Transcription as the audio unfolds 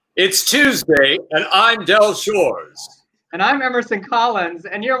It's Tuesday, and I'm Del Shores. And I'm Emerson Collins,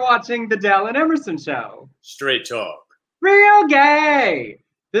 and you're watching The Del and Emerson Show. Straight talk. Real gay!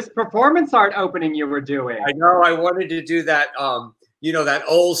 This performance art opening you were doing. I know, I wanted to do that, that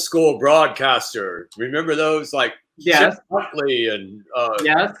old school broadcaster. Remember those, like Yes. Chip Huntley and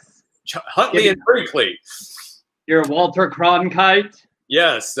Yes. Huntley and Brinkley. You're Walter Cronkite.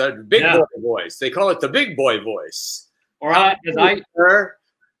 Yes, the big boy voice. They call it the big boy voice. Or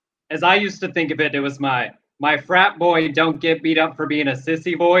as I used to think of it, it was my frat boy don't get beat up for being a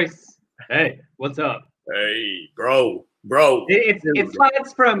sissy voice. Hey, what's up? Hey, bro. It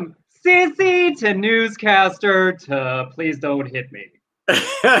slides from sissy to newscaster to please don't hit me.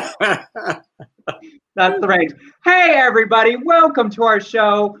 That's the range. Hey, everybody. Welcome to our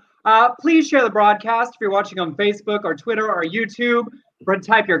show. Please share the broadcast if you're watching on Facebook or Twitter or YouTube.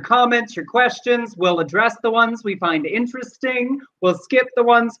 Type your comments, your questions. We'll address the ones we find interesting. We'll skip the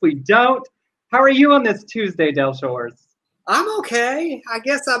ones we don't. How are you on this Tuesday, Del Shores? I'm okay. I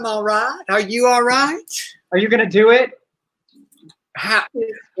guess I'm all right. Are you all right? Are you going to do it?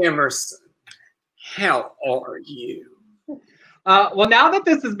 Emerson, how are you? Well, now that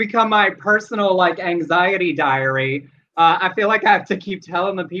this has become my personal anxiety diary, I feel like I have to keep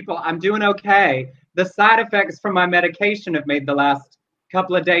telling the people I'm doing okay. The side effects from my medication have made the last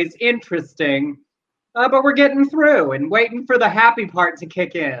couple of days interesting, but we're getting through and waiting for the happy part to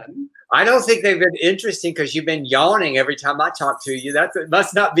kick in. I don't think they've been interesting because you've been yawning every time I talk to you. That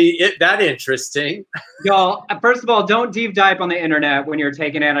must not be that interesting. Y'all, first of all, don't deep dive on the internet when you're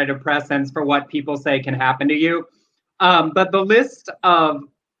taking antidepressants for what people say can happen to you. But the list of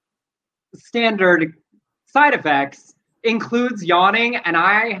standard side effects includes yawning, and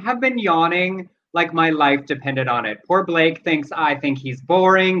I have been yawning like my life depended on it. Poor Blake thinks I think he's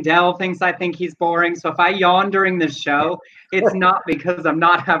boring. Del thinks I think he's boring. So if I yawn during this show, it's not because I'm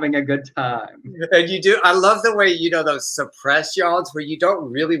not having a good time. And you do. I love the way, those suppressed yawns where you don't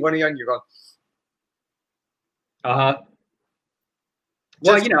really want to yawn. You're going. Well,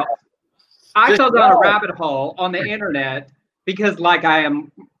 I fell down a rabbit hole on the internet because I am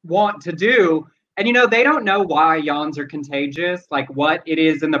wont to do. And, they don't know why yawns are contagious, like what it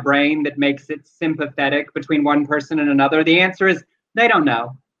is in the brain that makes it sympathetic between one person and another. The answer is they don't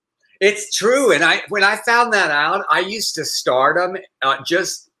know. It's true. And when I found that out, I used to start them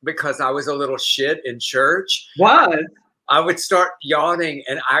just because I was a little shit in church. What? I would start yawning,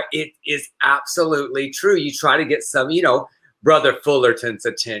 and it is absolutely true. You try to get some, Brother Fullerton's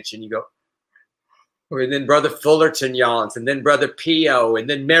attention. You go, and then Brother Fullerton yawns, and then Brother Pompeo, and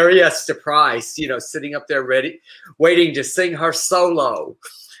then Mary Esther Price, sitting up there ready, waiting to sing her solo.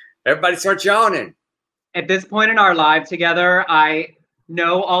 Everybody starts yawning. At this point in our life together, I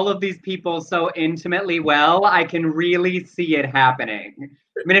know all of these people so intimately well, I can really see it happening.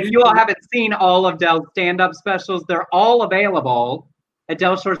 I mean, if you all haven't seen all of Del's stand-up specials, they're all available at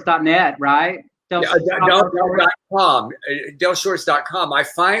delshores.net, right? Delshores.com. Delshores.com. I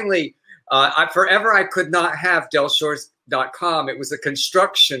finally... forever I could not have delshores.com. It was a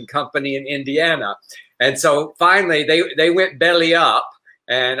construction company in Indiana. And so finally they went belly up,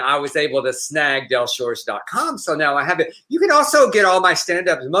 and I was able to snag delshores.com. So now I have it. You can also get all my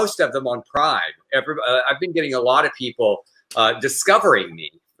stand-ups, most of them on Prime. I've been getting a lot of people discovering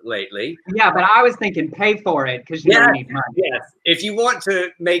me lately. Yeah, but I was thinking pay for it because you don't need money. Yes. If you want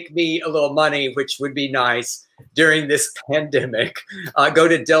to make me a little money, which would be nice during this pandemic, go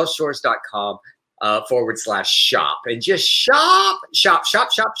to delshores.com /shop and just shop.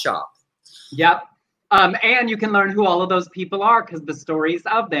 Yep. And you can learn who all of those people are because the stories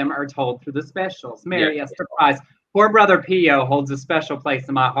of them are told through the specials. Mary Esther Price. Poor Brother Pompeo holds a special place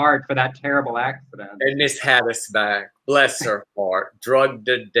in my heart for that terrible accident. And Miss Hattisback, bless her heart, drugged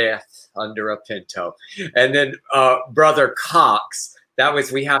to death under a Pinto. And then Brother Cox.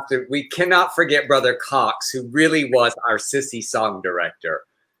 We cannot forget Brother Cox, who really was our sissy song director.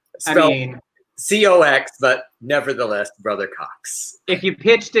 Spelled COX, but nevertheless, Brother Cox. If you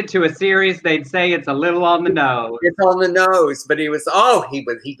pitched it to a series, they'd say it's a little on the nose. It's on the nose, but he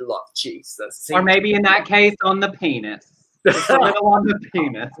loved Jesus. Or maybe in that case, on the penis. It's a little on the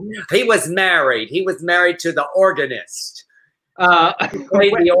penis. He was married. He was married to the organist. He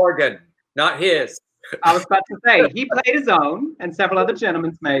played the organ, not his. I was about to say, he played his own, and several other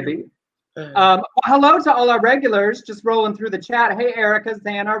gentlemen's maybe. Well, hello to all our regulars, just rolling through the chat. Hey, Erica,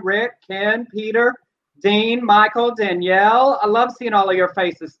 Xana, Rick, Ken, Peter, Dean, Michael, Danielle. I love seeing all of your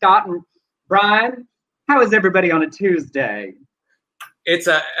faces. Scott and Brian, how is everybody on a Tuesday?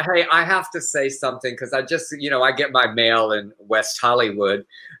 Hey, I have to say something because I just, I get my mail in West Hollywood.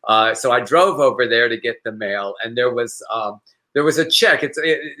 So I drove over there to get the mail, and there was there was a check. It's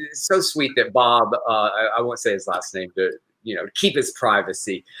so sweet that Bob, I won't say his last name, but keep his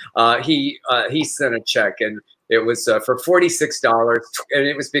privacy. He sent a check, and it was for $46, and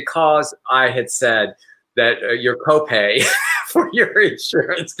it was because I had said that your copay for your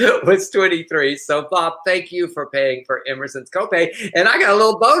insurance was $23. So Bob, thank you for paying for Emerson's copay, and I got a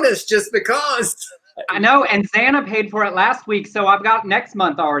little bonus just because. I know, and Xana paid for it last week, so I've got next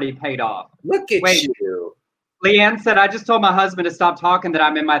month already paid off. Look at you. Leanne said, I just told my husband to stop talking that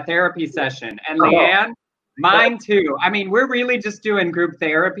I'm in my therapy session. And Leanne, mine too. I mean, we're really just doing group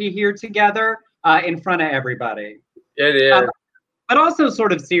therapy here together in front of everybody. It is. But also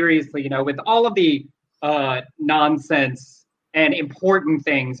sort of seriously, with all of the nonsense and important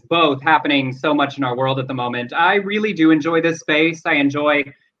things both happening so much in our world at the moment, I really do enjoy this space. I enjoy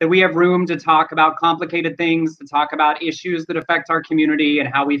that we have room to talk about complicated things, to talk about issues that affect our community and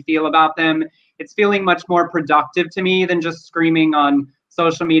how we feel about them. It's feeling much more productive to me than just screaming on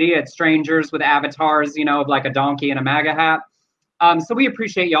social media at strangers with avatars, of like a donkey and a MAGA hat. So we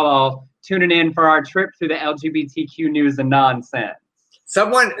appreciate y'all all tuning in for our trip through the LGBTQ news and nonsense.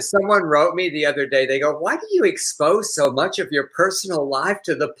 Someone wrote me the other day, they go, why do you expose so much of your personal life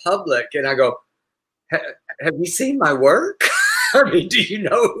to the public? And I go, have you seen my work? I mean, do you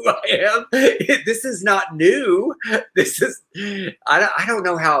know who I am? This is not new. This is, I don't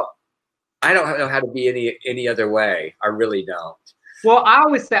know how to be any other way. I really don't. Well, I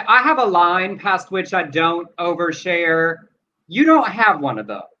always say I have a line past which I don't overshare. You don't have one of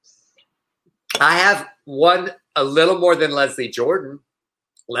those. I have one a little more than Leslie Jordan.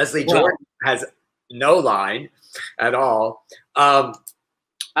 Leslie Jordan has no line at all.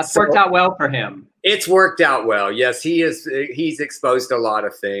 That's worked out well for him. It's worked out well. Yes, he's exposed a lot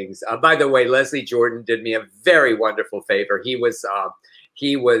of things. By the way, Leslie Jordan did me a very wonderful favor. He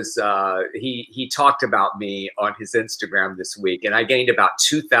talked about me on his Instagram this week, and I gained about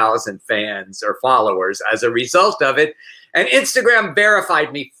 2,000 fans or followers as a result of it. And Instagram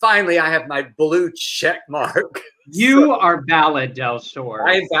verified me. Finally, I have my blue check mark. You are valid, Del Shore.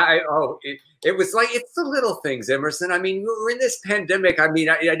 It was like, it's the little things, Emerson. I mean, we're in this pandemic. I mean,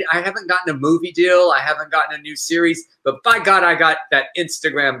 I haven't gotten a movie deal. I haven't gotten a new series. But by God, I got that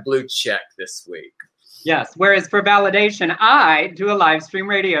Instagram blue check this week. Yes. Whereas for validation, I do a live stream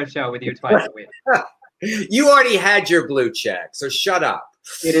radio show with you twice a week. You already had your blue check, so shut up.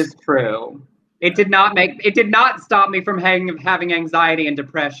 It is true. It did not stop me from having anxiety and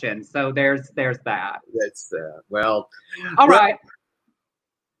depression. So there's that. That's well. All right.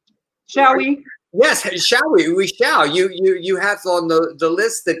 Shall we? Yes, shall we? We shall. You have on the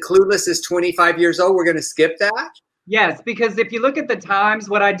list that Clueless is 25 years old. We're going to skip that? Yes, because if you look at the times,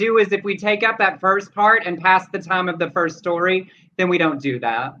 what I do is if we take up that first part and pass the time of the first story, then we don't do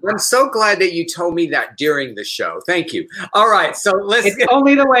that. I'm so glad that you told me that during the show. Thank you. All right, so It's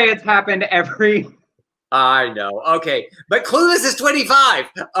only the way it's happened every... I know. Okay, but Clueless is 25.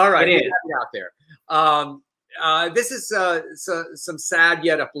 All right, it is out there. This is some sad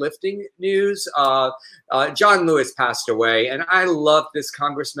yet uplifting news. John Lewis passed away, and I love this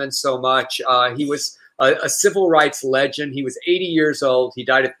congressman so much. He was a civil rights legend. He was 80 years old. He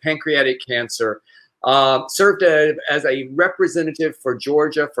died of pancreatic cancer. Served as a representative for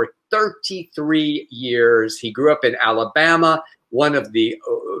Georgia for 33 years. He grew up in Alabama, one of the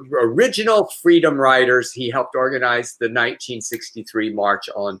original freedom riders. He helped organize the 1963 March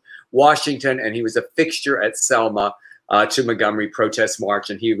on Washington, and he was a fixture at Selma to Montgomery protest march.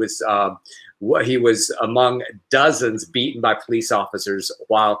 And he was among dozens beaten by police officers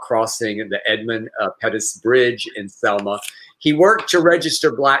while crossing the Edmund Pettus Bridge in Selma. He worked to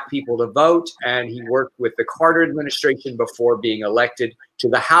register Black people to vote, and he worked with the Carter administration before being elected to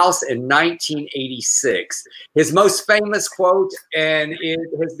the House in 1986. His most famous quote, and it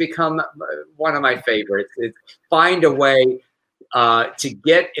has become one of my favorites, is "Find a way to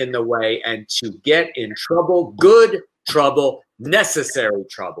get in the way and to get in trouble, good trouble, necessary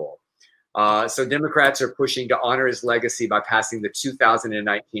trouble." So Democrats are pushing to honor his legacy by passing the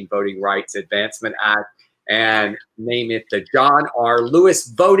 2019 Voting Rights Advancement Act and name it the John R. Lewis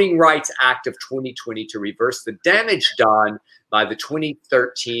Voting Rights Act of 2020 to reverse the damage done by the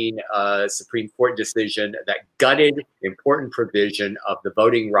 2013 Supreme Court decision that gutted important provision of the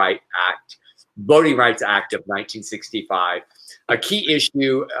Voting Rights Act of 1965. A key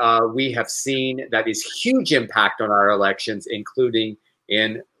issue we have seen that is huge impact on our elections, including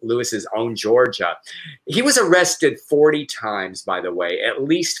in Lewis's own Georgia. He was arrested 40 times, by the way, at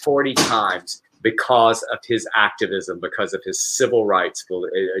least 40 times, because of his activism, because of his civil rights,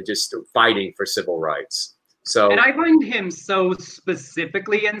 just fighting for civil rights. So, and I find him so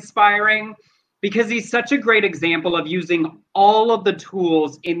specifically inspiring because he's such a great example of using all of the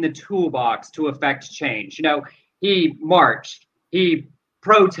tools in the toolbox to affect change. You know, he marched, he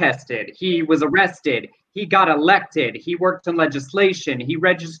protested, he was arrested, he got elected, he worked on legislation, he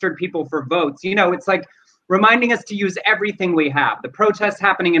registered people for votes. You know, it's like reminding us to use everything we have. The protests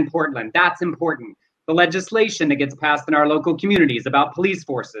happening in Portland, that's important. The legislation that gets passed in our local communities about police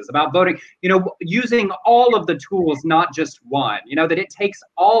forces, about voting, you know, using all of the tools, not just one, you know, that it takes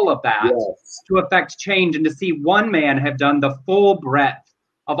all of that to affect change, and to see one man have done the full breadth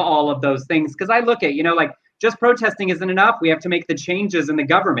of all of those things. Because I look at, you know, like just protesting isn't enough. We have to make the changes in the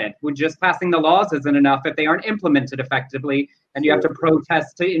government. Just passing the laws isn't enough if they aren't implemented effectively. And you have to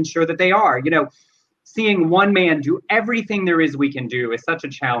protest to ensure that they are. You know, seeing one man do everything there is we can do is such a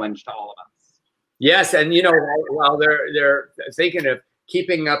challenge to all of us. Yes, and you know, while they're thinking of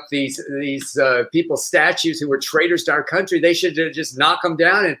keeping up these people's statues who were traitors to our country, they should just knock them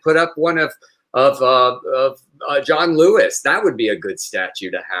down and put up one of John Lewis. That would be a good statue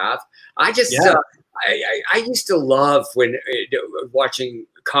to have. I just I used to love when watching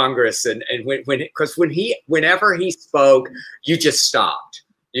Congress and whenever he spoke, you just stopped.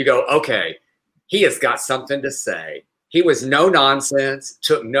 You go, okay, he has got something to say. He was no nonsense,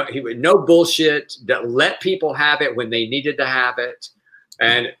 he was no bullshit, that let people have it when they needed to have it.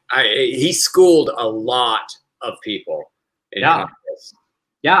 And he schooled a lot of people in Congress.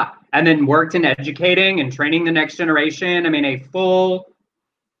 Yeah, and then worked in educating and training the next generation. I mean, a full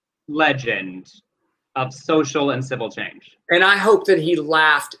legend of social and civil change. And I hope that he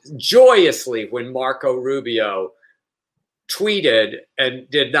laughed joyously when Marco Rubio tweeted and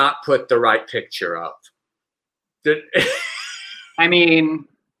did not put the right picture up. I mean,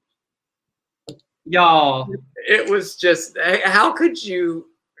 y'all. It was just, how could you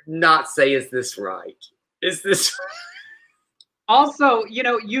not say, is this right? Is this Also, you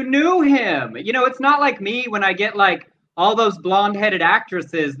know, you knew him. You know, it's not like me when I get like all those blonde-headed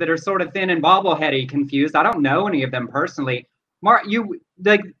actresses that are sort of thin and bobbleheady confused. I don't know any of them personally. Mark, you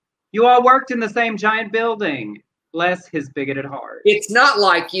all worked in the same giant building. Bless his bigoted heart. It's not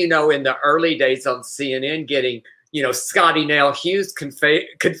like, you know, in the early days on CNN getting, you know, Scotty Nell Hughes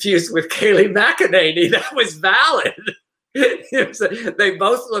confused with Kayleigh McEnany. That was valid. They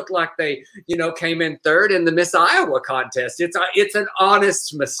both look like they, you know, came in third in the Miss Iowa contest. It's an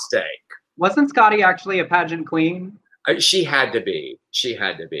honest mistake. Wasn't Scotty actually a pageant queen? She had to be. She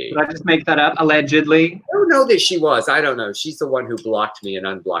had to be. Did I just make that up? Allegedly. I don't know that she was. I don't know. She's the one who blocked me and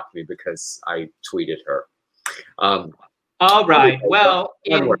unblocked me because I tweeted her. All right. Well,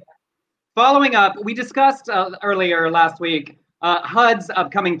 following up, we discussed earlier last week HUD's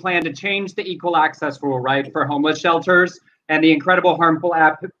upcoming plan to change the equal access rule, right, for homeless shelters, and the incredible harmful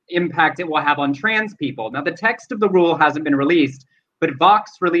impact it will have on trans people. Now, the text of the rule hasn't been released, but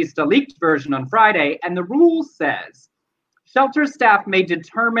Vox released a leaked version on Friday, and the rule says shelter staff may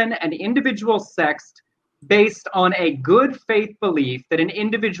determine an individual's sex based on a good faith belief that an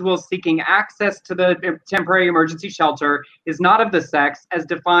individual seeking access to the temporary emergency shelter is not of the sex as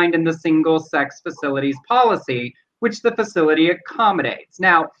defined in the single sex facilities policy, which the facility accommodates.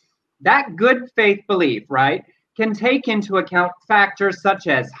 Now, that good faith belief, right, can take into account factors such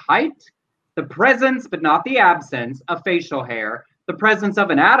as height, the presence but not the absence of facial hair, the presence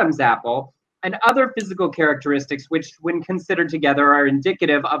of an Adam's apple, and other physical characteristics which, when considered together, are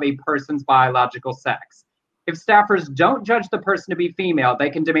indicative of a person's biological sex. If staffers don't judge the person to be female, they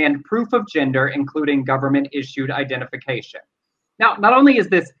can demand proof of gender, including government-issued identification. Now, not only is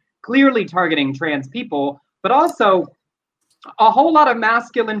this clearly targeting trans people, but also a whole lot of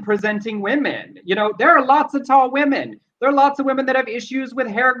masculine-presenting women. You know, there are lots of tall women. There are lots of women that have issues with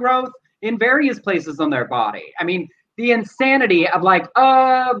hair growth in various places on their body. I mean, the insanity of like,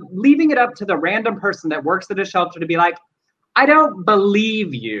 leaving it up to the random person that works at a shelter to be like, I don't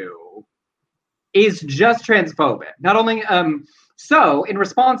believe you, is just transphobic. Not only, so in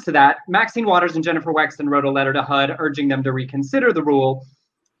response to that, Maxine Waters and Jennifer Wexton wrote a letter to HUD urging them to reconsider the rule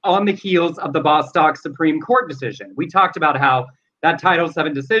on the heels of the Bostock Supreme Court decision. We talked about how that Title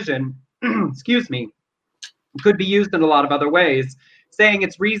VII decision, excuse me, could be used in a lot of other ways, saying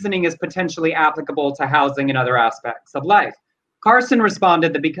its reasoning is potentially applicable to housing and other aspects of life. Carson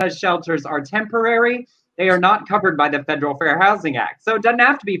responded that because shelters are temporary, they are not covered by the Federal Fair Housing Act. So it doesn't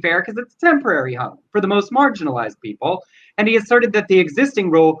have to be fair because it's a temporary home for the most marginalized people. And he asserted that the existing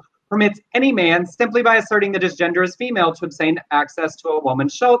rule permits any man, simply by asserting that his gender is female, to obtain access to a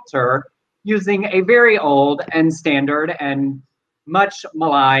woman's shelter using a very old and standard and much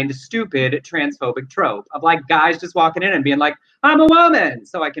maligned, stupid, transphobic trope of like guys just walking in and being like, I'm a woman,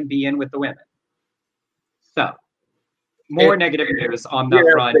 so I can be in with the women. So more negative news on the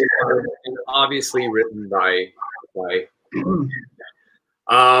front. Obviously written by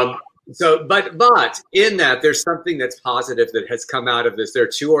but in that, there's something that's positive that has come out of this. There are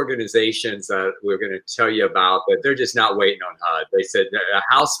two organizations that we're going to tell you about, but they're just not waiting on HUD. They said a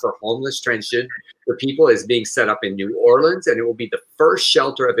house for homeless transgender people is being set up in New Orleans, and it will be the first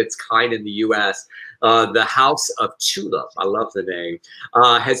shelter of its kind in the U.S. The House of Tulip, I love the name,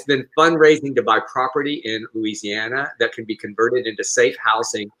 has been fundraising to buy property in Louisiana that can be converted into safe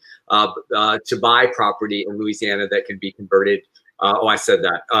housing, to buy property in Louisiana that can be converted I said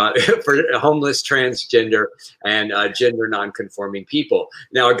that, for homeless, transgender, and gender non-conforming people.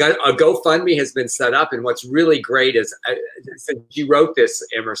 Now, a GoFundMe has been set up, and what's really great is, since you wrote this,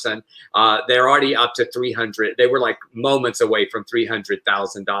 Emerson, they're already up to 300. They were like moments away from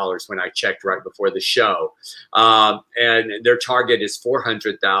 $300,000 when I checked right before the show, and their target is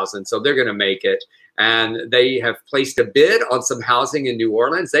 400,000. So they're going to make it. And they have placed a bid on some housing in New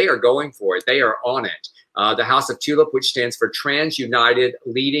Orleans. They are going for it. They are on it. The House of Tulip, which stands for Trans United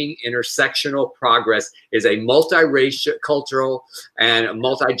Leading Intersectional Progress, is a multiracial, cultural, and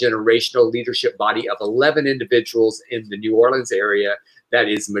multi-generational leadership body of 11 individuals in the New Orleans area that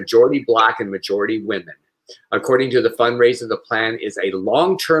is majority Black and majority women. According to the fundraiser, the plan is a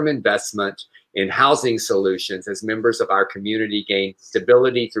long-term investment in housing solutions. As members of our community gain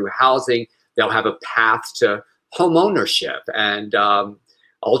stability through housing, they'll have a path to home ownership, and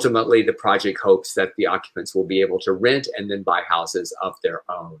ultimately, the project hopes that the occupants will be able to rent and then buy houses of their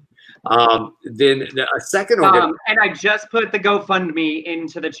own. Then a second and I just put the GoFundMe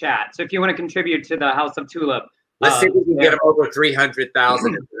into the chat. So if you want to contribute to the House of Tulip, let's see if we can get them over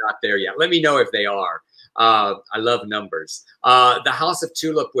 300,000 if they're not there yet. Let me know if they are. I love numbers. The House of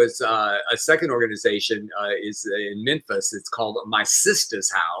Tulip was a second organization, is in Memphis. It's called My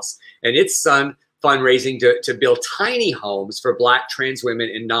Sister's House, and its son fundraising to build tiny homes for Black trans women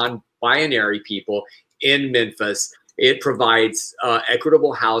and non-binary people in Memphis. It provides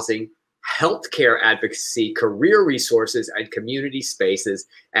equitable housing, healthcare advocacy, career resources, and community spaces,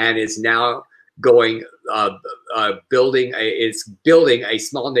 and is now going building a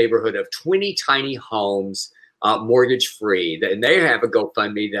small neighborhood of 20 tiny homes, mortgage free. And they have a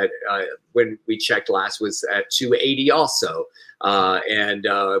GoFundMe that when we checked last was at 280 also, and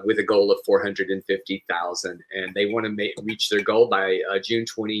with a goal of 450,000. And they want to reach their goal by June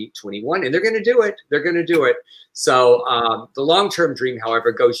 2021, and they're going to do it. They're going to do it. So the long-term dream,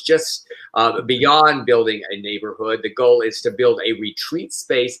 however, goes just beyond building a neighborhood. The goal is to build a retreat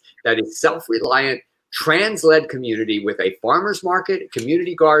space that is self-reliant, trans-led community with a farmer's market,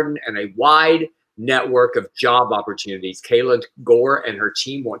 community garden, and a wide network of job opportunities. Kayla Gore and her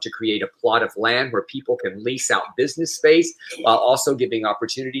team want to create a plot of land where people can lease out business space while also giving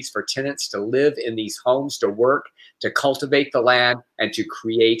opportunities for tenants to live in these homes, to work, to cultivate the land, and to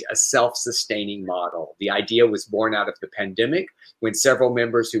create a self-sustaining model. The idea was born out of the pandemic when several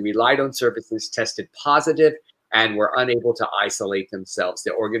members who relied on services tested positive and were unable to isolate themselves.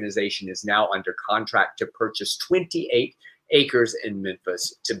 The organization is now under contract to purchase 28 acres in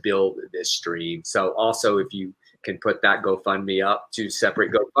Memphis to build this dream. So also, if you can put that GoFundMe up, 2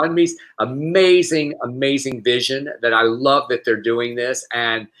 separate GoFundMes, amazing, amazing vision that I love that they're doing this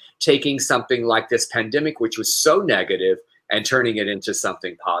and taking something like this pandemic, which was so negative, and turning it into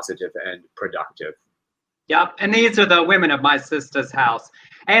something positive and productive. Yep, and these are the women of My Sister's House.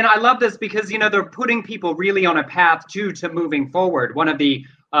 And I love this because, you know, they're putting people really on a path to moving forward. One of the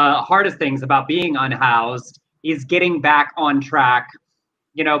hardest things about being unhoused is getting back on track,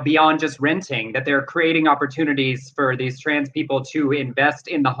 you know, beyond just renting, that they're creating opportunities for these trans people to invest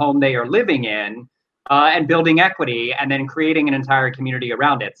in the home they are living in, and building equity, and then creating an entire community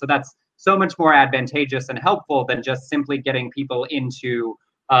around it. So that's so much more advantageous and helpful than just simply getting people into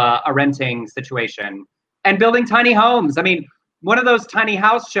a renting situation and building tiny homes. I mean, one of those tiny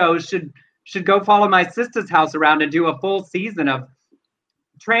house shows should go follow My Sister's House around and do a full season of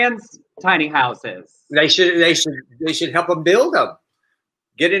trans tiny houses. They should help them build them.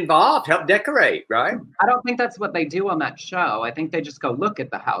 Get involved, help decorate, right? I don't think that's what they do on that show. I think they just go look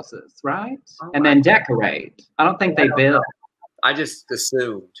at the houses, right? And then decorate. I don't think they build. I just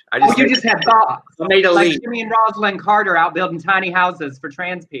assumed. You just had thoughts. I made a leap. Jimmy and Rosalind Carter out building tiny houses for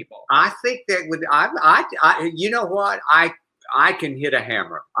trans people. I think that would. You know what? I can hit a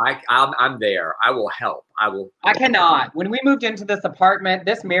hammer. I'm there. I will help. I cannot. When we moved into this apartment,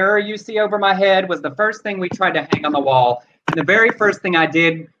 this mirror you see over my head was the first thing we tried to hang on the wall. And the very first thing I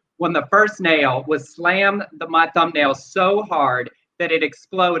did when the first nail was slam my thumbnail so hard that it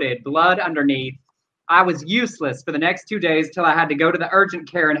exploded, blood underneath. I was useless for the next 2 days till I had to go to the urgent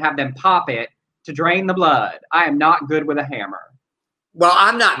care and have them pop it to drain the blood. I am not good with a hammer. Well,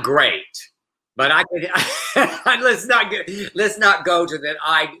 I'm not great, but I could. let's not go to that.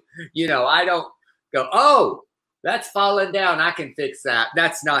 I don't go, oh, that's fallen down, I can fix that.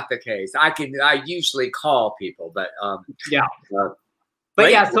 That's not the case. I usually call people, but yeah.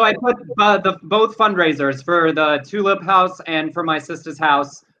 But yeah, so I put both fundraisers for the Tulip House and for my sister's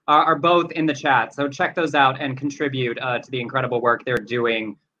house are both in the chat. So check those out and contribute to the incredible work they're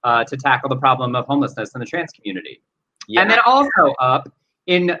doing to tackle the problem of homelessness in the trans community. Yeah. And then also up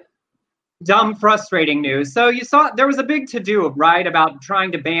in dumb, frustrating news. So you saw there was a big to-do, right, about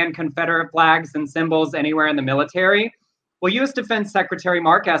trying to ban Confederate flags and symbols anywhere in the military. Well, U.S. Defense Secretary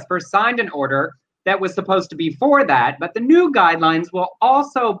Mark Esper signed an order that was supposed to be for that, but the new guidelines will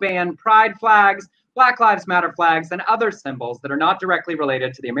also ban pride flags, Black Lives Matter flags, and other symbols that are not directly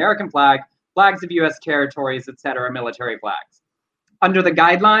related to the American flag, flags of U.S. territories, etc., military flags. Under the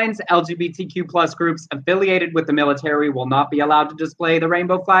guidelines, LGBTQ plus groups affiliated with the military will not be allowed to display the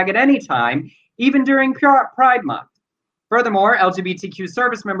rainbow flag at any time, even during Pride Month. Furthermore, LGBTQ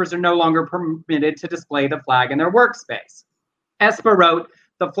service members are no longer permitted to display the flag in their workspace. Esper wrote,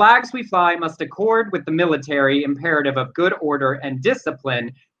 "The flags we fly must accord with the military imperative of good order and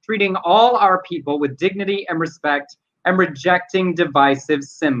discipline, treating all our people with dignity and respect and rejecting divisive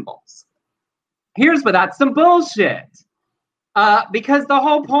symbols." Here's where that's some bullshit. Because the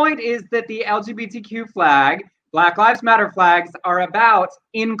whole point is that the LGBTQ flag, Black Lives Matter flags, are about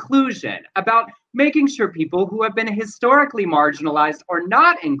inclusion, about making sure people who have been historically marginalized or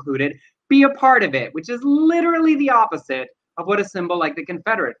not included be a part of it, which is literally the opposite of what a symbol like the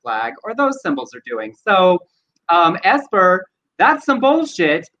Confederate flag or those symbols are doing. So Esper, that's some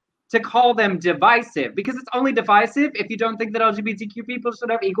bullshit to call them divisive, because it's only divisive if you don't think that LGBTQ people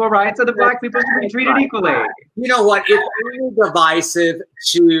should have equal rights or the Black people should be treated equally. You know what? It's only divisive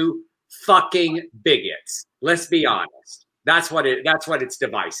to fucking bigots. Let's be honest. That's what it's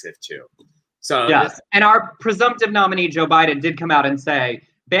divisive to. So yes, and our presumptive nominee Joe Biden did come out and say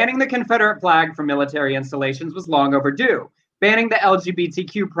banning the Confederate flag from military installations was long overdue. Banning the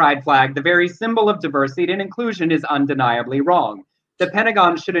LGBTQ pride flag, the very symbol of diversity and inclusion, is undeniably wrong. The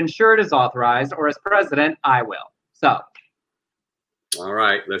Pentagon should ensure it is authorized, or as president, I will. So. All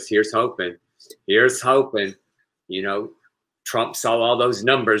right, here's hoping. Here's hoping. You know, Trump saw all those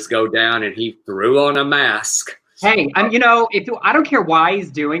numbers go down and he threw on a mask. Hey, you know, I don't care why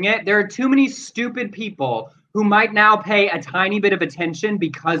he's doing it. There are too many stupid people who might now pay a tiny bit of attention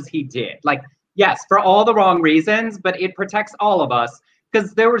because he did. Like, yes, for all the wrong reasons, but it protects all of us.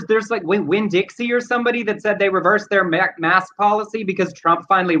 Because there's like Winn-Dixie or somebody that said they reversed their mask policy because Trump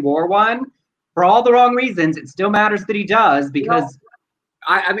finally wore one. For all the wrong reasons, it still matters that he does, because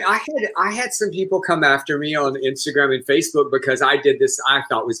I mean, I had some people come after me on Instagram and Facebook because I did this. I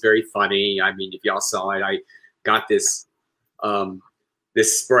thought was very funny. I mean, if y'all saw it, I got this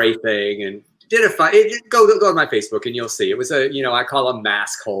this spray thing and did a fun. Go to my Facebook and you'll see. It was I call them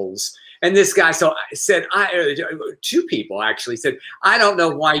mask holes. And this guy said, two people actually said, "I don't know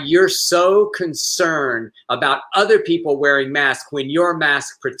why you're so concerned about other people wearing masks when your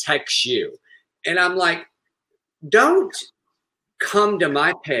mask protects you." And I'm like, don't come to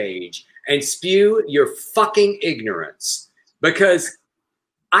my page and spew your fucking ignorance, because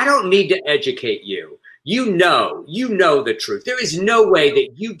I don't need to educate you. You know the truth. There is no way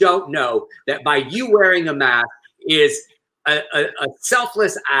that you don't know that by you wearing a mask is a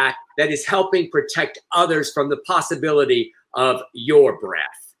selfless act that is helping protect others from the possibility of your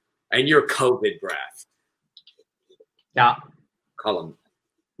breath and your COVID breath. Yeah. Call them,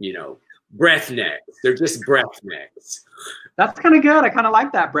 breathnecks. They're just breathnecks. That's kind of good. I kind of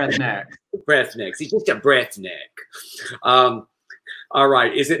like that, breathneck. Breathnecks. He's just a breathneck. All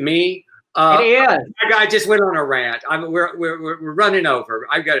right. Is it me? It is. I just went on a rant. We're running over.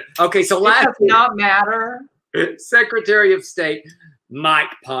 I've got it. Okay. So it does not matter. Secretary of State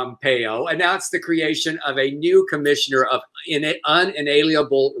Mike Pompeo announced the creation of a new commissioner of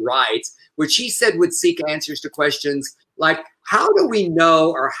unalienable rights, which he said would seek answers to questions like, how do we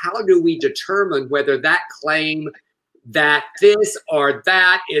know, or how do we determine whether that claim that this or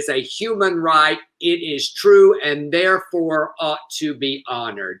that is a human right, it is true, and therefore ought to be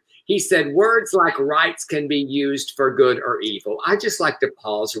honored? He said words like rights can be used for good or evil. I just like to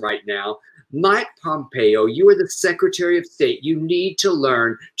pause right now. Mike Pompeo, you are the Secretary of State. You need to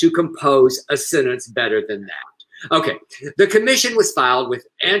learn to compose a sentence better than that. Okay, the commission was filed with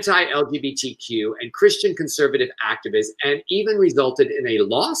anti-LGBTQ and Christian conservative activists, and even resulted in a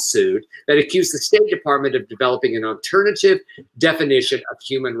lawsuit that accused the State Department of developing an alternative definition of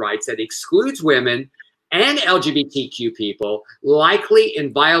human rights that excludes women and LGBTQ people, likely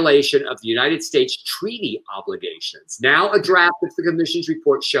in violation of the United States treaty obligations. Now, a draft of the Commission's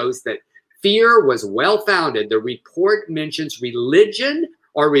report shows that fear was well-founded. The report mentions religion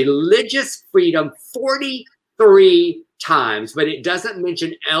or religious freedom 43 times, but it doesn't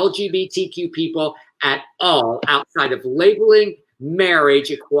mention LGBTQ people at all outside of labeling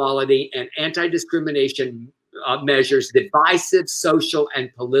marriage equality and anti-discrimination measures divisive social and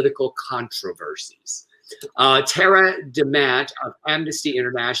political controversies. Tara DeMatt of Amnesty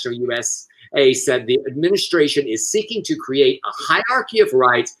International USA said the administration is seeking to create a hierarchy of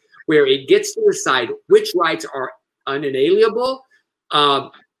rights where it gets to decide which rights are unalienable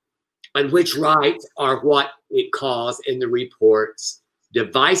and which rights are what it calls in the reports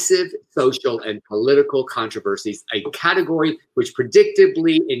divisive social and political controversies, a category which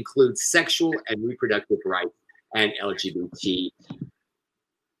predictably includes sexual and reproductive rights and LGBT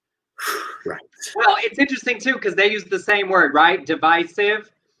rights. Well, it's interesting too because they use the same word, right?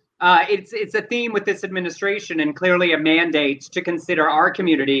 Divisive. It's a theme with this administration and clearly a mandate to consider our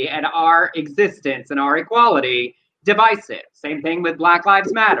community and our existence and our equality divisive. Same thing with Black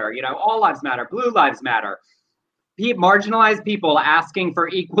Lives Matter. You know, all lives matter. Blue lives matter. Marginalized people asking for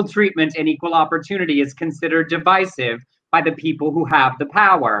equal treatment and equal opportunity is considered divisive by the people who have the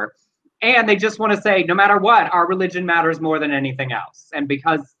power. And they just want to say, no matter what, our religion matters more than anything else. And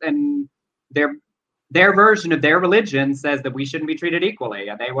because their version of their religion says that we shouldn't be treated equally.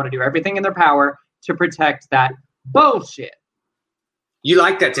 And they want to do everything in their power to protect that bullshit. You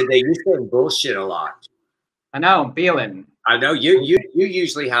like that today. You're saying bullshit a lot. I know, I'm feeling. I know you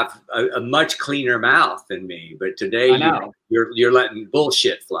usually have a much cleaner mouth than me, but today you're letting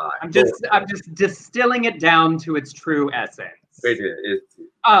bullshit fly. I'm just distilling it down to its true essence. It is.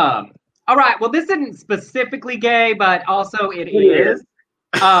 All right. Well, this isn't specifically gay, but also it is.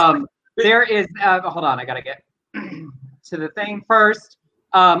 There is. Hold on. I gotta get to the thing first.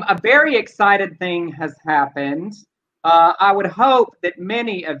 A very excited thing has happened. I would hope that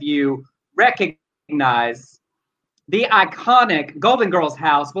many of you recognize the iconic Golden Girls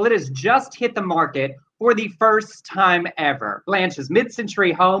house. Well, it has just hit the market for the first time ever. Blanche's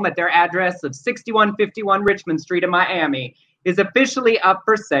mid-century home at their address of 6151 Richmond Street in Miami is officially up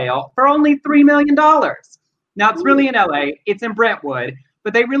for sale for only $3 million. Now, it's really in LA. It's in Brentwood,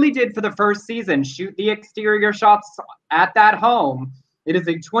 but they really did, for the first season, shoot the exterior shots at that home. It is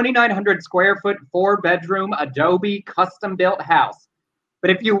a 2,900 square foot, 4-bedroom, Adobe custom-built house. But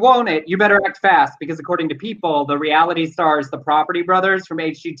if you want it, you better act fast because according to People, the reality stars, the Property Brothers from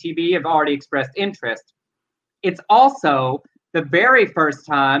HGTV, have already expressed interest. It's also the very first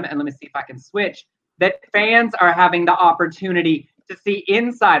time, and let me see if I can switch, that fans are having the opportunity to see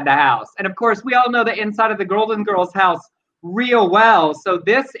inside the house. And of course, we all know the inside of the Golden Girls house real well. So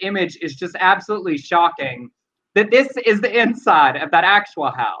this image is just absolutely shocking that this is the inside of that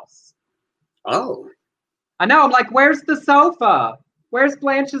actual house. Oh. I know. I'm like, where's the sofa? Where's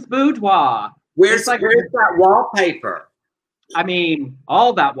Blanche's boudoir? Where's that wallpaper? I mean,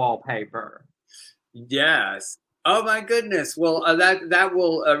 all that wallpaper. Yes. Oh my goodness. Well, that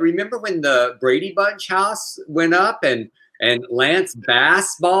will remember when the Brady Bunch house went up and Lance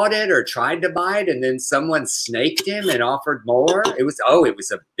Bass bought it or tried to buy it, and then someone snaked him and offered more. It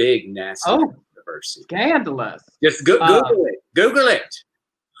was a big nasty controversy. Scandalous. Just Google it. Google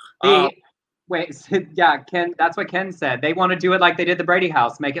it. Wait, yeah, Ken, that's what Ken said. They want to do it like they did the Brady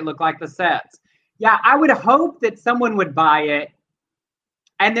house, make it look like the sets. Yeah, I would hope that someone would buy it.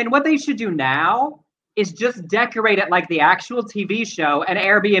 And then what they should do now is just decorate it like the actual TV show and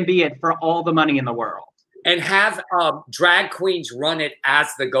Airbnb it for all the money in the world. And have drag queens run it as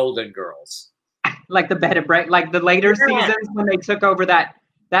the Golden Girls. Like the bed and break, like the later seasons when they took over that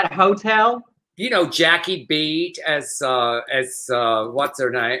hotel. You know, Jackie Beat as what's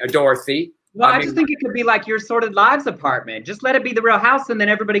her name? Dorothy. Well, I just think it could be like your Sordid Lives apartment. Just let it be the real house, and then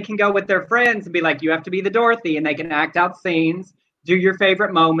everybody can go with their friends and be like, you have to be the Dorothy, and they can act out scenes, do your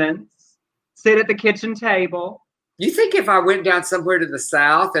favorite moments, sit at the kitchen table. You think if I went down somewhere to the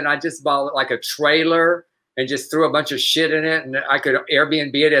South and I just bought like a trailer and just threw a bunch of shit in it, and I could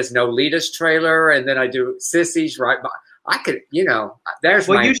Airbnb it as Nolita's trailer, and then I do Sissy's right by, I could, you know, there's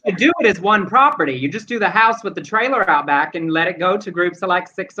well, you should do it as one property. You just do the house with the trailer out back and let it go to groups of like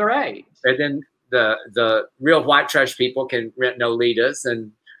 6 or 8. And then the real white trash people can rent Nolitas,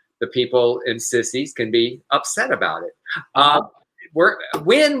 and the people in Sissy's can be upset about it. We're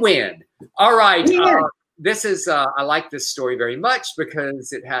win-win. All right. This is, I like this story very much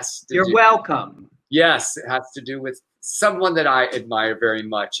because it has to You're welcome. Yes, it has to do with someone that I admire very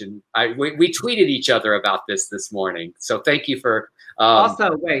much. And we tweeted each other about this morning. So thank you for.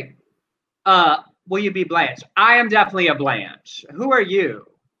 Also, wait. will you be Blanche? I am definitely a Blanche. Who are you?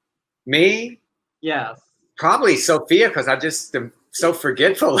 Me? Yes. Probably Sophia, because I just am so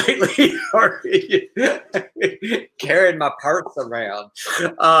forgetful lately. Or carrying my purse around.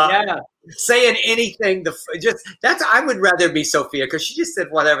 Yeah. Saying anything, I would rather be Sophia, because she just said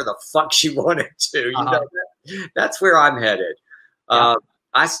whatever the fuck she wanted to. You know, that's where I'm headed.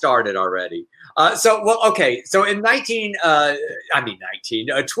 I started already. So in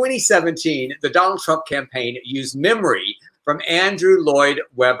 2017, the Donald Trump campaign used memory from Andrew Lloyd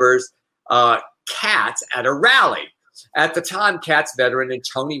Webber's Cats at a rally. At the time, Cats veteran and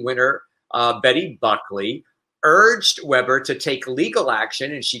Tony winner Betty Buckley urged Webber to take legal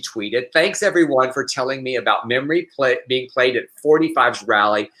action, and she tweeted, "Thanks everyone for telling me about memory being played at 45's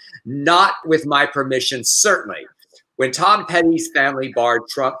rally. Not with my permission, certainly." When Tom Petty's family barred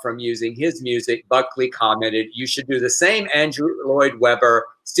Trump from using his music, Buckley commented, "You should do the same, Andrew Lloyd Webber.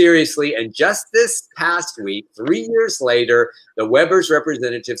 Seriously." And just this past week, 3 years later, the Webber's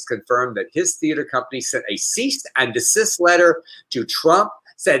representatives confirmed that his theater company sent a cease and desist letter to Trump,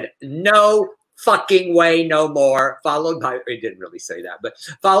 said, "No fucking way, no more," followed by, it didn't really say that, but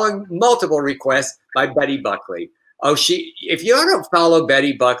following multiple requests by Betty Buckley. If you don't follow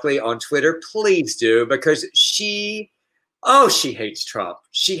Betty Buckley on Twitter, please do, because she hates Trump.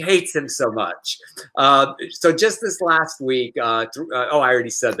 She hates him so much. So just this last week, I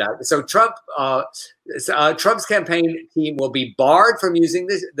already said that. So Trump's campaign team will be barred from using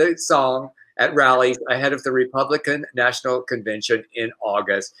the song at rallies ahead of the Republican National Convention in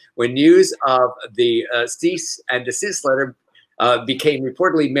August. When news of the cease and desist letter became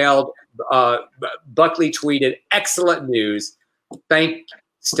reportedly mailed, Buckley tweeted, "Excellent news. Thanks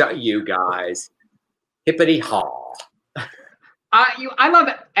to you guys. Hippity haw." I love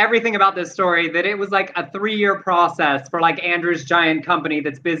everything about this story, that it was like a 3-year process for like Andrew's giant company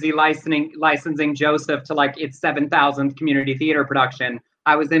that's busy licensing Joseph to like its 7,000th community theater production.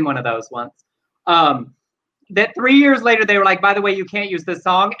 I was in one of those once. That 3 years later, they were like, "By the way, you can't use this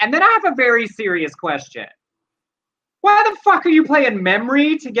song." And then I have a very serious question. Why the fuck are you playing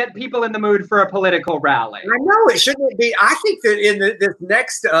Memory to get people in the mood for a political rally? I know, it shouldn't be. I think that in this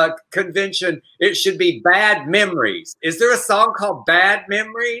next convention, it should be Bad Memories. Is there a song called Bad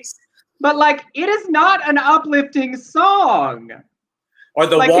Memories? But like, it is not an uplifting song. Or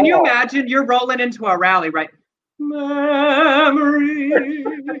the like, wall. Can you imagine you're rolling into a rally, right? Memory,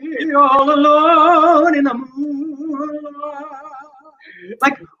 all alone in the moonlight.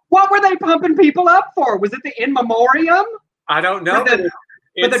 Like, what were they pumping people up for? Was it the In Memoriam? I don't know.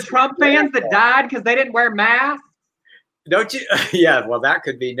 For the Trump fans that died because they didn't wear masks? Don't you? Yeah, well, that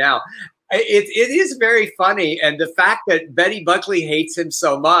could be now. It is very funny. And the fact that Betty Buckley hates him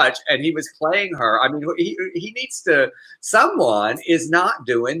so much and he was playing her, I mean, he needs to, someone is not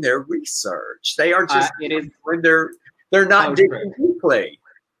doing their research. They are just, when they're not digging deeply.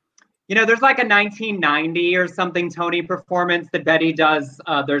 You know, there's like a 1990 or something Tony performance that Betty does.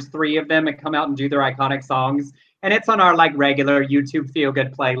 There's 3 of them and come out and do their iconic songs. And it's on our like regular YouTube feel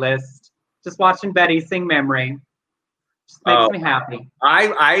good playlist. Just watching Betty sing Memory just makes me happy.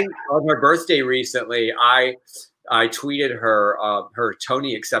 I on her birthday recently, I tweeted her her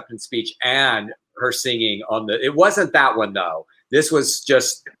Tony acceptance speech and her singing on it wasn't that one though. This was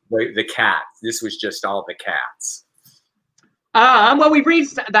just the Cats. This was just all the Cats. Well, we've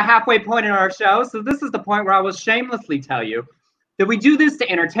reached the halfway point in our show, so this is the point where I will shamelessly tell you that we do this to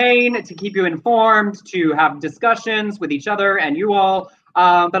entertain, to keep you informed, to have discussions with each other and you all,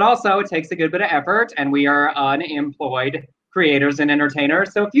 but also it takes a good bit of effort, and we are unemployed creators and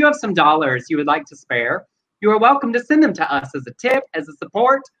entertainers. So if you have some dollars you would like to spare, you are welcome to send them to us as a tip, as a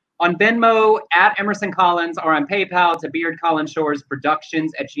support, on Venmo at Emerson Collins, or on PayPal to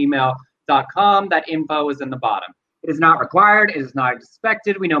beardcollinshoresproductions@gmail.com. That info is in the bottom. It is not required. It is not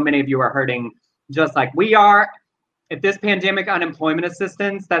expected. We know many of you are hurting just like we are. If this pandemic unemployment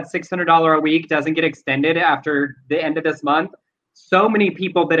assistance, that $600 a week, doesn't get extended after the end of this month, so many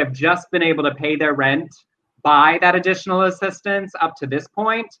people that have just been able to pay their rent by that additional assistance up to this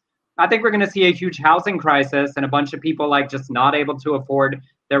point, I think we're going to see a huge housing crisis and a bunch of people like just not able to afford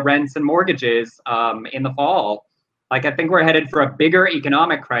their rents and mortgages in the fall. Like, I think we're headed for a bigger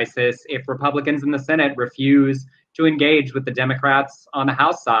economic crisis if Republicans in the Senate refuse to engage with the Democrats on the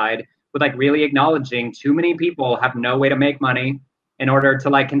House side with like really acknowledging too many people have no way to make money in order to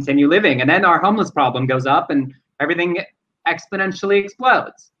like continue living. And then our homeless problem goes up and everything exponentially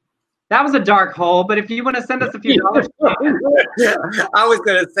explodes. That was a dark hole, but if you want to send us a few dollars. I was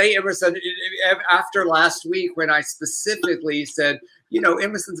going to say, Emerson, after last week when I specifically said,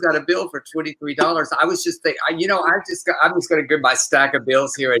 Emerson's got a bill for $23. I was just thinking, I'm just going to give my stack of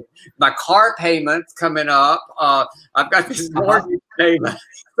bills here. And my car payment's coming up. I've got this mortgage payment.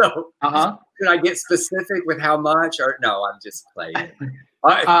 So can I get specific with how much? Or no, I'm just playing.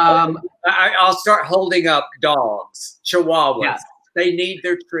 I'll start holding up dogs, chihuahuas. Yes. They need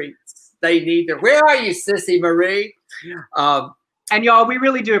their treats. Where are you, Sissy Marie? And y'all, we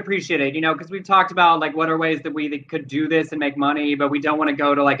really do appreciate it, because we've talked about like what are ways that we could do this and make money, but we don't want to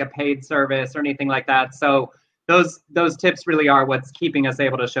go to like a paid service or anything like that. So those tips really are what's keeping us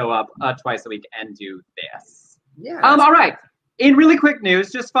able to show up twice a week and do this. Yeah. All right. In really quick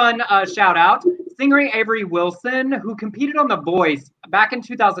news, just fun shout out, singer Avery Wilson, who competed on The Voice back in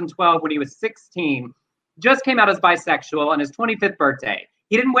 2012 when he was 16, just came out as bisexual on his 25th birthday.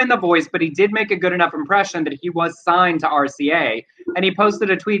 He didn't win The Voice, but he did make a good enough impression that he was signed to RCA. And he posted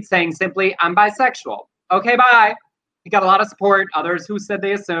a tweet saying simply, "I'm bisexual. Okay, bye." He got a lot of support, others who said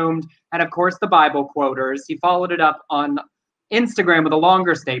they assumed, and of course the Bible quoters. He followed it up on Instagram with a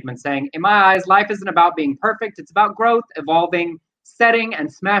longer statement saying, "In my eyes, life isn't about being perfect. It's about growth, evolving, setting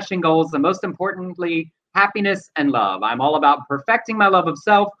and smashing goals, and most importantly, happiness and love. I'm all about perfecting my love of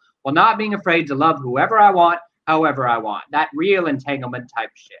self while not being afraid to love whoever I want, however I want." That real entanglement type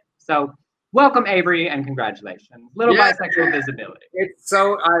shit. So welcome, Avery, and congratulations. Little bisexual visibility. It's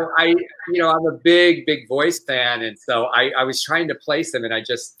so I'm a big Voice fan, and so I was trying to place him, and I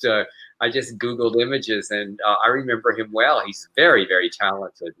just Googled images, and I remember him well. He's very, very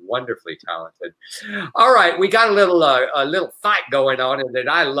talented, wonderfully talented. All right, we got a little fight going on, and that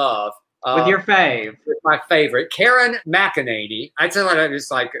I love. With your fave. With my favorite, Karen McEnany. I tell you, I'm just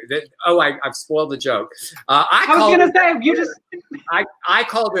like, I've spoiled the joke. I called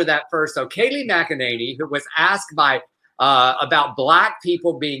her that first. So Kayleigh McEnany, who was asked about Black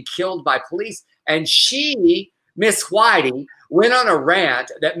people being killed by police, and she, Miss Whitey, went on a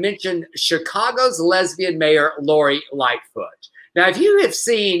rant that mentioned Chicago's lesbian mayor, Lori Lightfoot. Now, if you have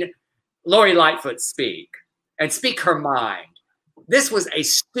seen Lori Lightfoot speak her mind, this was a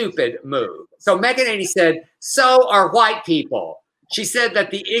stupid move. So McEnany said, "So are white people." She said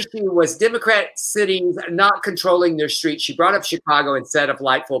that the issue was Democrat cities not controlling their streets. She brought up Chicago instead of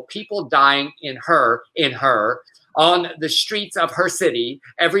Lightfoot, people dying in her on the streets of her city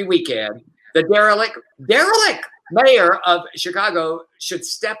every weekend. The derelict mayor of Chicago should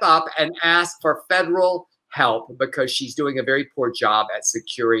step up and ask for federal help because she's doing a very poor job at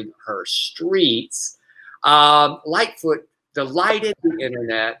securing her streets. Lightfoot delighted the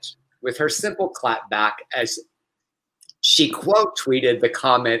internet with her simple clapback as she quote tweeted the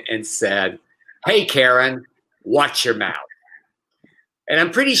comment and said, "Hey, Karen, watch your mouth." And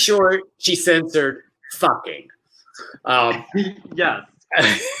I'm pretty sure she censored fucking. Yes.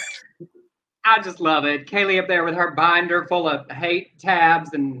 I just love it. Kayleigh up there with her binder full of hate tabs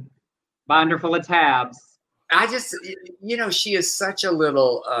and binder full of tabs. I just, she is such a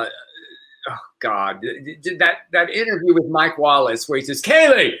little, oh God, that interview with Mike Wallace where he says,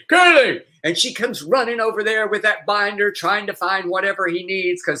 Kayleigh, and she comes running over there with that binder trying to find whatever he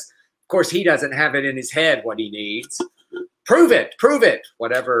needs because, of course, he doesn't have it in his head what he needs. Prove it,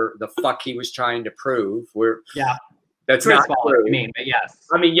 whatever the fuck he was trying to prove. That's Chris not Wallace, you mean, but yes.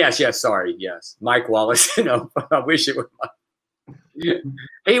 I mean, yes, sorry, yes. Mike Wallace, I wish it was.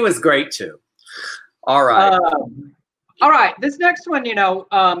 He was great too. All right. All right, this next one,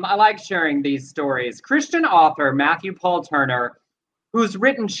 I like sharing these stories. Christian author Matthew Paul Turner, who's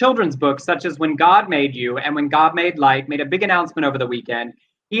written children's books such as When God Made You and When God Made Light, made a big announcement over the weekend.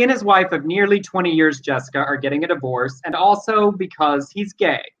 He and his wife of nearly 20 years, Jessica, are getting a divorce, and also because he's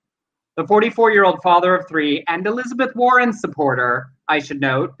gay. The 44-year-old father of three and Elizabeth Warren supporter, I should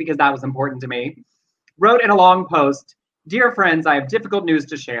note, because that was important to me, wrote in a long post, "Dear friends, I have difficult news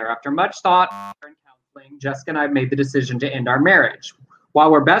to share. After much thought and counseling, Jessica and I have made the decision to end our marriage.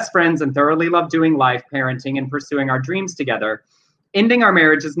 While we're best friends and thoroughly love doing life, parenting, and pursuing our dreams together, ending our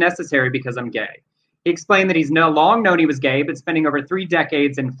marriage is necessary because I'm gay." He explained that he's long known he was gay, but spending over 3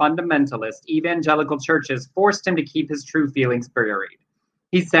 decades in fundamentalist evangelical churches forced him to keep his true feelings buried.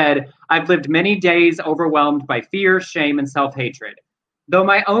 He said, "I've lived many days overwhelmed by fear, shame, and self-hatred. Though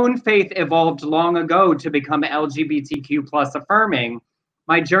my own faith evolved long ago to become LGBTQ plus affirming,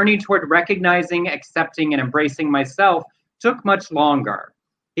 my journey toward recognizing, accepting, and embracing myself took much longer."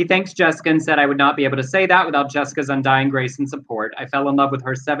 He thanks Jessica and said, "I would not be able to say that without Jessica's undying grace and support. I fell in love with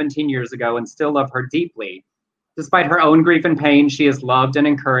her 17 years ago and still love her deeply. Despite her own grief and pain, she has loved and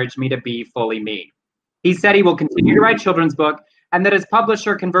encouraged me to be fully me." He said he will continue to write children's book and that his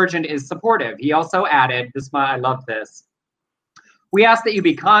publisher, Convergent, is supportive. He also added, I love this. We ask that you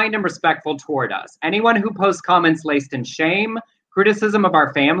be kind and respectful toward us. Anyone who posts comments laced in shame, criticism of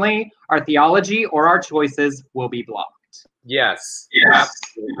our family, our theology, or our choices will be blocked. Yes.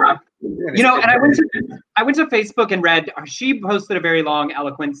 You know, and I went to Facebook and read, she posted a very long,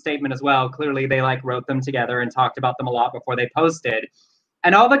 eloquent statement as well. Clearly they like wrote them together and talked about them a lot before they posted.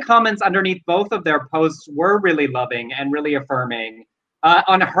 And all the comments underneath both of their posts were really loving and really affirming.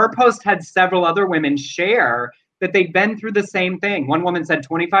 On her post had several other women share that they'd been through the same thing. One woman said,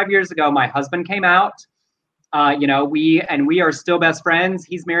 25 years ago, my husband came out. You know, we are still best friends.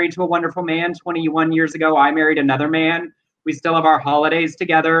 He's married to a wonderful man. 21 years ago, I married another man. We still have our holidays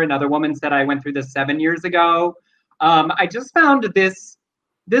together. Another woman said, I went through this 7 years ago. I just found this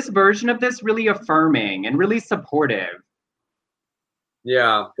version of this really affirming and really supportive.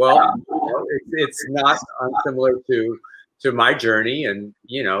 Yeah, well, it's not unsimilar to my journey, and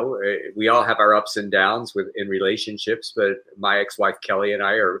you know, we all have our ups and downs in relationships. But my ex-wife Kelly and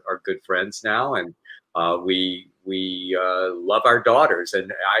I are good friends now, and we love our daughters,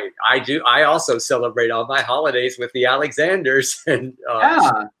 and I also celebrate all my holidays with the Alexanders, and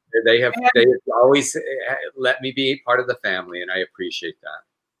they have always let me be part of the family, and I appreciate that.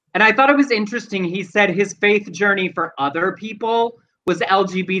 And I thought it was interesting. He said his faith journey for other people was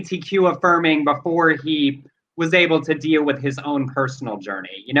LGBTQ affirming before he was able to deal with his own personal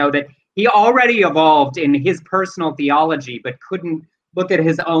journey. You know, that he already evolved in his personal theology, but couldn't look at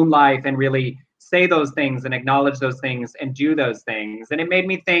his own life and really say those things and acknowledge those things and do those things. And it made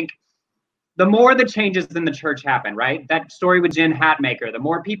me think, the more the changes in the church happen, right? That story with Jen Hatmaker, the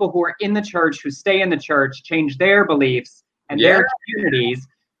more people who are in the church, who stay in the church, change their beliefs and their communities,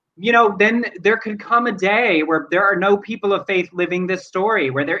 you know, then there could come a day where there are no people of faith living this story,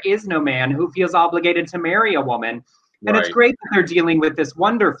 where there is no man who feels obligated to marry a woman. And it's great that they're dealing with this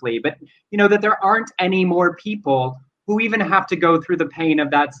wonderfully, but you know, that there aren't any more people who even have to go through the pain of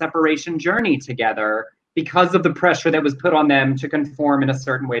that separation journey together because of the pressure that was put on them to conform in a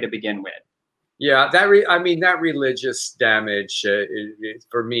certain way to begin with. Yeah, that religious damage,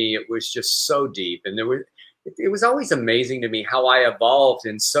 for me, it was just so deep. And it was always amazing to me how I evolved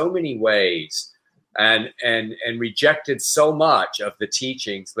in so many ways and rejected so much of the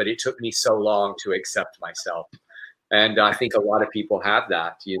teachings, but it took me so long to accept myself. And I think a lot of people have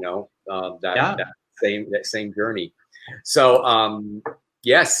that, you know, that same journey. So,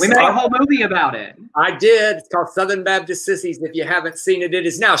 yes. We made a whole movie about it. I did. It's called Southern Baptist Sissies. If you haven't seen it, it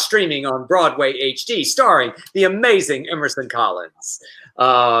is now streaming on Broadway HD, starring the amazing Emerson Collins.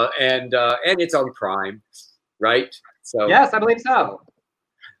 And it's on Prime, right? So yes, I believe so.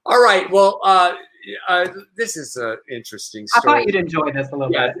 All right. Well, this is an interesting story. I thought you'd enjoy this a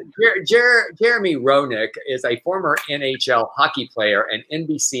little bit. Jeremy Roenick is a former NHL hockey player and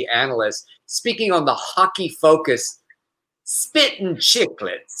NBC analyst speaking on the Hockey Focus Spittin'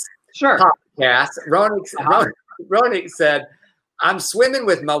 Chicklets podcast. Roenick said, I'm swimming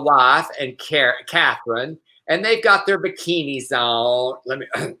with my wife and Catherine, and they've got their bikinis on.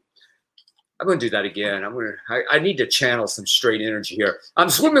 I'm going to do that again. I need to channel some straight energy here. I'm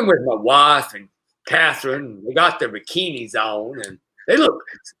swimming with my wife and Catherine. They got their bikinis on, and they look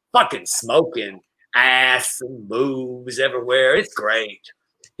fucking smoking, ass and boobs everywhere. It's great.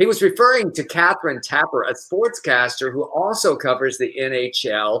 He was referring to Catherine Tapper, a sportscaster who also covers the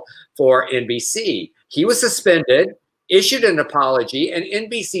NHL for NBC. He was suspended, issued an apology, and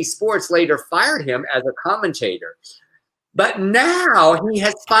NBC Sports later fired him as a commentator. But now he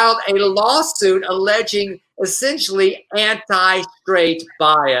has filed a lawsuit alleging essentially anti-straight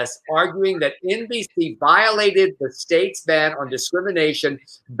bias, arguing that NBC violated the state's ban on discrimination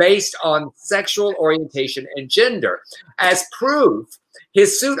based on sexual orientation and gender. As proof,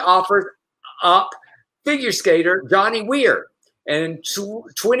 his suit offers up figure skater Johnny Weir. And in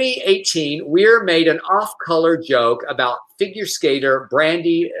 2018, Weir made an off-color joke about figure skater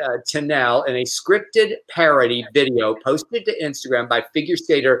Brandy Tennell in a scripted parody video posted to Instagram by figure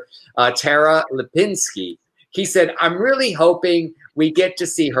skater Tara Lipinski. He said, I'm really hoping we get to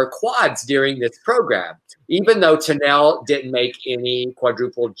see her quads during this program. Even though Tennell didn't make any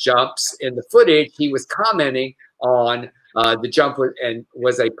quadruple jumps in the footage, he was commenting on the jump and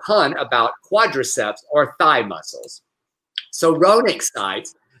was a pun about quadriceps or thigh muscles. So Roenick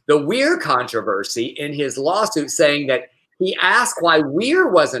cites the Weir controversy in his lawsuit, saying that he asked why Weir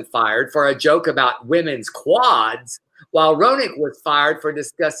wasn't fired for a joke about women's quads, while Roenick was fired for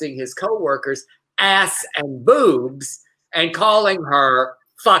discussing his co-worker's ass and boobs and calling her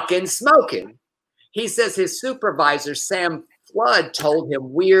fucking smoking. He says his supervisor, Sam Flood, told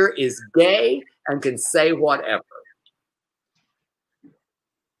him Weir is gay and can say whatever.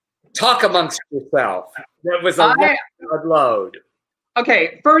 Talk amongst yourself. That was a load.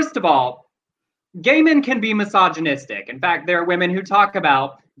 Okay, first of all, gay men can be misogynistic. In fact, there are women who talk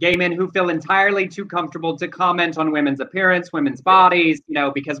about gay men who feel entirely too comfortable to comment on women's appearance, women's bodies, you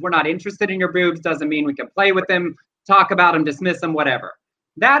know, because we're not interested in your boobs doesn't mean we can play with them, talk about them, dismiss them, whatever.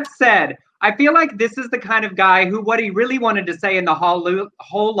 That said, I feel like this is the kind of guy who what he really wanted to say in the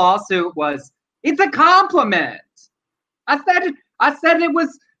whole lawsuit was, it's a compliment. I said it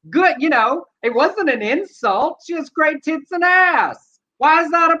was good, you know, it wasn't an insult. She has great tits and ass. Why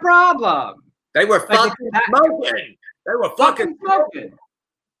is that a problem? They were fucking smoking. They were fucking smoking.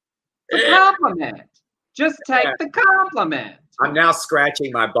 It's a compliment. Just take the compliment. I'm now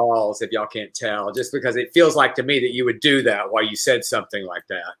scratching my balls, if y'all can't tell, just because it feels like to me that you would do that while you said something like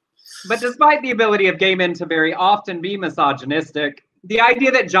that. But despite the ability of gay men to very often be misogynistic, the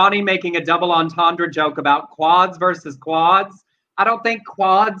idea that Johnny making a double entendre joke about quads versus quads, I don't think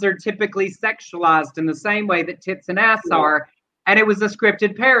quads are typically sexualized in the same way that tits and ass are. And it was a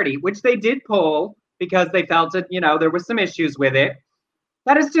scripted parody, which they did pull because they felt it, you know, there were some issues with it.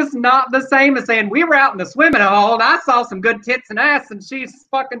 That is just not the same as saying we were out in the swimming hole and I saw some good tits and ass and she's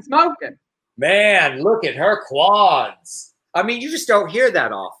fucking smoking. Man, look at her quads. I mean, you just don't hear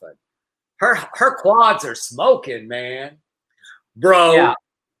that often. Her quads are smoking, man. Bro. Yeah.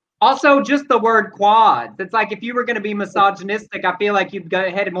 Also, just the word quads. It's like if you were going to be misogynistic, I feel like you'd go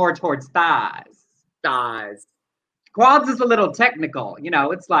head more towards thighs. Thighs. Quads is a little technical. You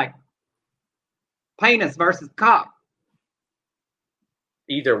know, it's like penis versus cock.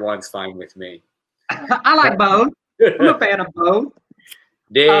 Either one's fine with me. I like both. I'm a fan of both.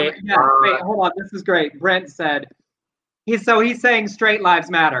 Wait, hold on. This is great. Brent said, he's saying straight lives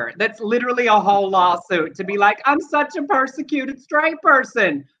matter. That's literally a whole lawsuit to be like, I'm such a persecuted straight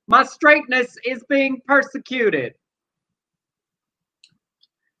person. My straightness is being persecuted.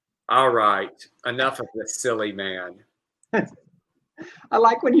 All right. Enough of this silly man. I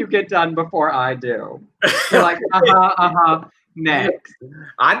like when you get done before I do. You're like, next.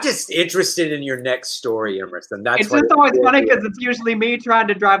 I'm just interested in your next story, Emerson. It's just always funny because it's usually me trying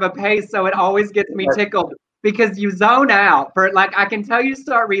to drive a pace, so it always gets me tickled because you zone out for like I can tell you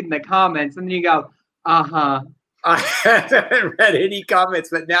start reading the comments and then you go, I haven't read any comments,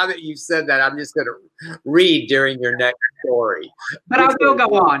 but now that you've said that, I'm just going to read during your next story. But I will go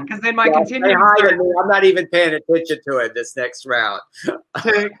on because then my continuing search, I'm not even paying attention to it this next round.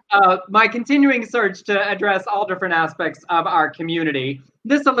 My continuing search to address all different aspects of our community.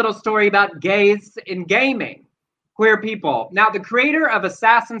 This is a little story about gays in gaming, queer people. Now, the creator of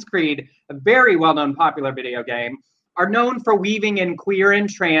Assassin's Creed, a very well-known popular video game, are known for weaving in queer and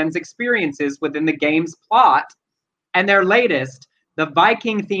trans experiences within the game's plot. And their latest, the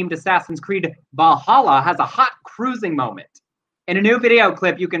Viking-themed Assassin's Creed Valhalla, has a hot cruising moment. In a new video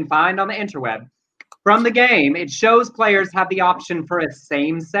clip you can find on the interweb, from the game, it shows players have the option for a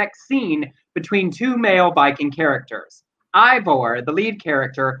same-sex scene between two male Viking characters. Ivor, the lead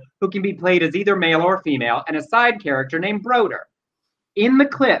character, who can be played as either male or female, and a side character named Broder. In the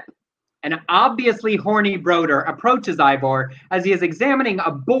clip, an obviously horny Broder approaches Ivor as he is examining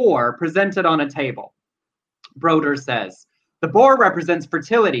a boar presented on a table. Broder says, the boar represents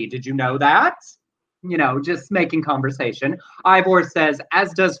fertility. Did you know that? You know, just making conversation. Ivor says,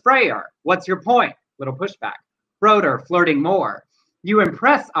 as does Freyr. What's your point? Little pushback. Broder, flirting more. You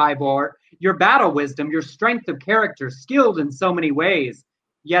impress, Ivor. Your battle wisdom, your strength of character, skilled in so many ways.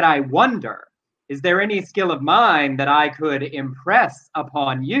 Yet I wonder, is there any skill of mine that I could impress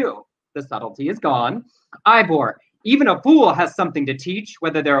upon you? The subtlety is gone. Ivor, even a fool has something to teach,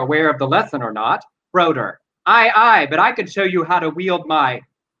 whether they're aware of the lesson or not. Broder, aye, but I could show you how to wield my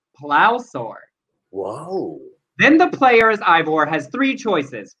plow sword. Whoa. Then the player as Ivor has three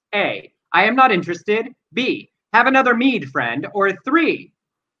choices. A, I am not interested. B, have another mead, friend. Or 3,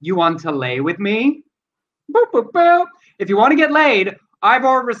 you want to lay with me? Boop, boop, boop. If you want to get laid,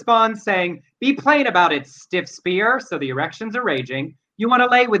 Ivor responds saying, be plain about it, stiff spear. So the erections are raging. You want to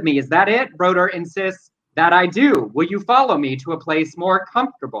lay with me, is that it? Broder insists, that I do. Will you follow me to a place more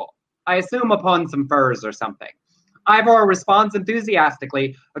comfortable? I assume upon some furs or something. Ivor responds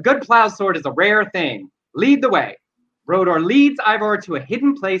enthusiastically, a good plow sword is a rare thing. Lead the way. Broder leads Ivor to a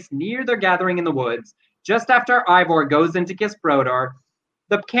hidden place near their gathering in the woods. Just after Ivor goes in to kiss Broder,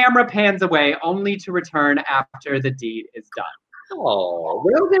 the camera pans away only to return after the deed is done. Oh,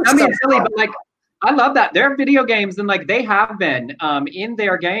 I mean, it's silly, but like, I love that. There are video games and like they have been in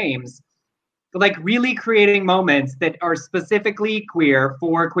their games, like really creating moments that are specifically queer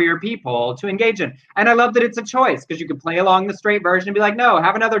for queer people to engage in. And I love that it's a choice because you can play along the straight version and be like, no,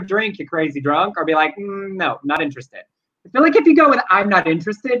 have another drink, you crazy drunk. Or be like, no, not interested. I feel like if you go with I'm not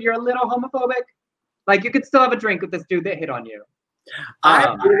interested, you're a little homophobic. Like you could still have a drink with this dude that hit on you.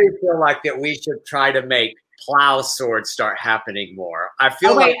 I really feel like that we should try to make plow swords start happening more. I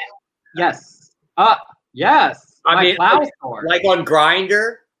feel like yes. Yes. I mean, plow sword. Like on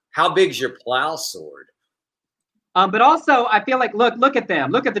Grindr, how big's your plow sword? But also, I feel like look at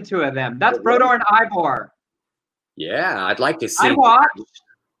them. Look at the two of them. That's Brodor and Ivor. Yeah, I'd like to see. I watched.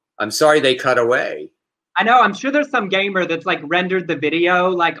 I'm sorry they cut away. I know. I'm sure there's some gamer that's like rendered the video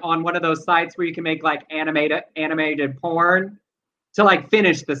like on one of those sites where you can make like animated porn to like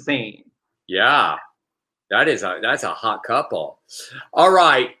finish the scene. Yeah, that's a hot couple. All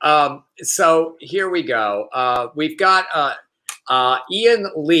right, so here we go. We've got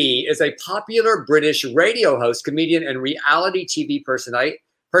Ian Lee is a popular British radio host, comedian, and reality TV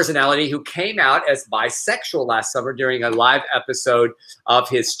personality who came out as bisexual last summer during a live episode of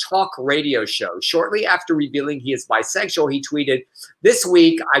his talk radio show. Shortly after revealing he is bisexual, he tweeted, "This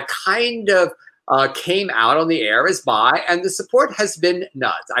week, I kind of came out on the air as bi, and the support has been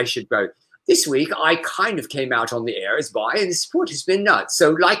nuts." I should go. This week, I kind of came out on the air as bi, and the support has been nuts.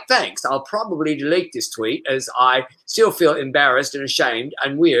 So, thanks. I'll probably delete this tweet as I still feel embarrassed and ashamed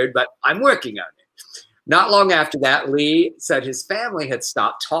and weird, but I'm working on it. Not long after that, Lee said his family had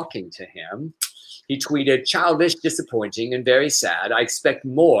stopped talking to him. He tweeted, "Childish, disappointing, and very sad. I expect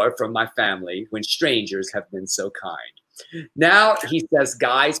more from my family when strangers have been so kind." Now he says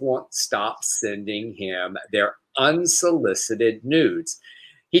guys won't stop sending him their unsolicited nudes.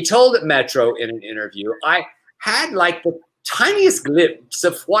 He told Metro in an interview, "I had like the tiniest glimpse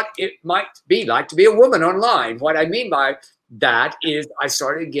of what it might be like to be a woman online. What I mean by that is I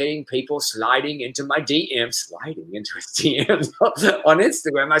started getting people sliding into my DMs on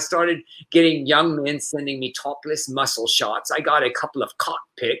Instagram. I started getting young men sending me topless muscle shots. I got a couple of cock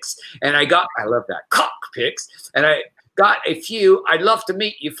pics, and I love that, cock pics, and I got a few, I'd love to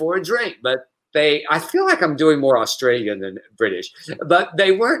meet you for a drink, but I feel like I'm doing more Australian than British, but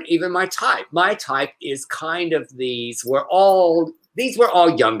they weren't even my type. My type is kind of these were all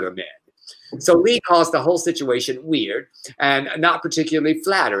younger men." So Lee calls the whole situation weird and not particularly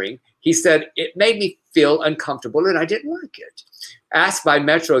flattering. He said, "It made me feel uncomfortable and I didn't like it." Asked by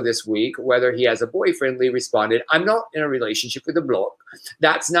Metro this week whether he has a boyfriend, Lee responded, "I'm not in a relationship with a bloke.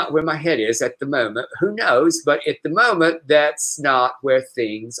 That's not where my head is at the moment. Who knows? But at the moment, that's not where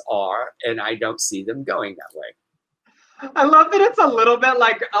things are, and I don't see them going that way." I love that it's a little bit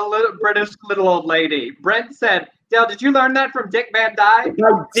like a little British little old lady. Brent said, "Dale, did you learn that from Dick Van Dyke?"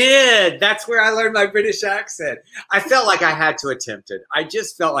 I did. That's where I learned my British accent. I felt like I had to attempt it. I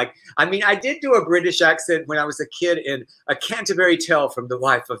just felt like, I did do a British accent when I was a kid in A Canterbury Tale from the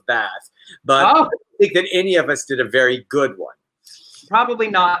Wife of Bath, but I don't think that any of us did a very good one. Probably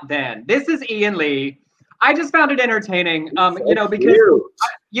not then. This is Ian Lee. I just found it entertaining, because,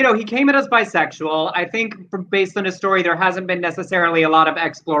 he came in as bisexual. I think based on his story, there hasn't been necessarily a lot of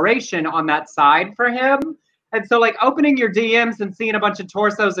exploration on that side for him. And so opening your DMs and seeing a bunch of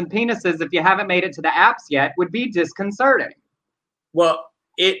torsos and penises if you haven't made it to the apps yet would be disconcerting. Well,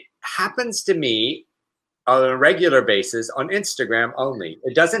 it happens to me on a regular basis on Instagram only.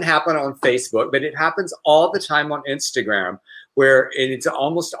 It doesn't happen on Facebook, but it happens all the time on Instagram, where it's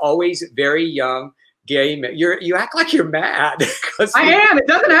almost always very young gay men. You act like you're mad. I am. It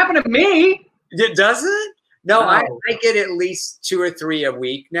doesn't happen to me. It doesn't? No. I get at least 2 or 3 a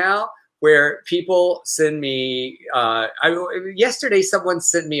week now, where people send me, yesterday someone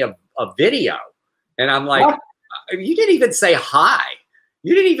sent me a video, and I'm like, you didn't even say hi.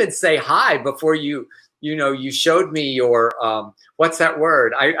 You didn't even say hi before you showed me your, what's that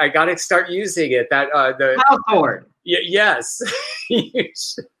word? I got to start using it. That the plow sword. Yes.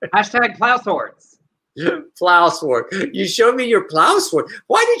 Hashtag plow swords. Plow sword. You showed me your plow sword.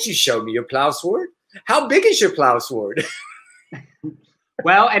 Why did you show me your plow sword? How big is your plow sword?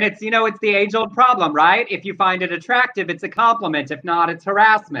 Well, and it's the age-old problem, right? If you find it attractive, it's a compliment. If not, it's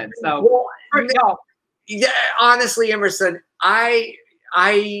harassment. So, yeah, honestly, Emerson, I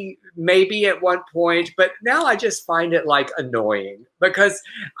maybe at one point, but now I just find it annoying, because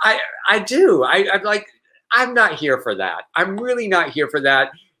I'm not here for that. I'm really not here for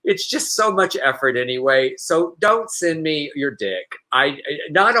that. It's just so much effort anyway. So don't send me your dick.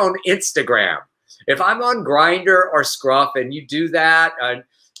 Not on Instagram. If I'm on Grindr or Scruff and you do that,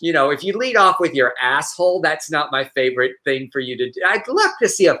 if you lead off with your asshole, that's not my favorite thing for you to do. I'd love to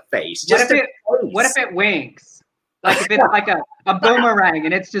see a face. What if it winks? Like if it's like a boomerang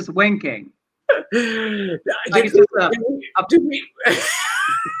and it's just winking.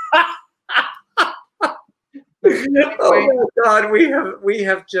 Oh my God, we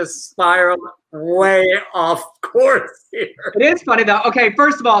have just spiraled way off course here. It is funny though. Okay,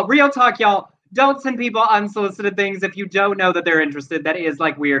 first of all, real talk, y'all. Don't send people unsolicited things if you don't know that they're interested. That is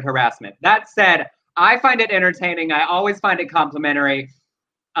like weird harassment. That said, I find it entertaining. I always find it complimentary.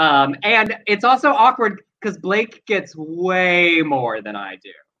 And it's also awkward because Blake gets way more than I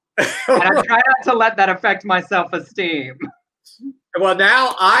do. And I try not to let that affect my self-esteem. Well,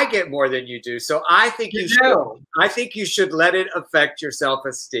 now I get more than you do, so I think you should. I think you should let it affect your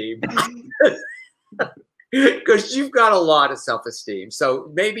self-esteem, because you've got a lot of self-esteem. So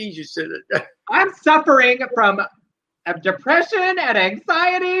maybe you should. I'm suffering from depression and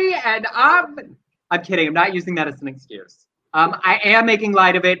anxiety, and I'm kidding. I'm not using that as an excuse. I am making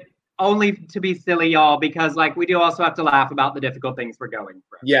light of it only to be silly, y'all, because like we do also have to laugh about the difficult things we're going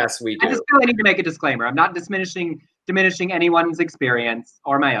through. Yes, we do. I just feel I need to make a disclaimer. I'm not diminishing anyone's experience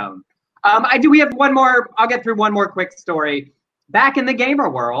or my own. We have one more. I'll get through one more quick story. Back in the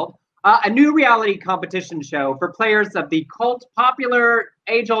gamer world, a new reality competition show for players of the cult popular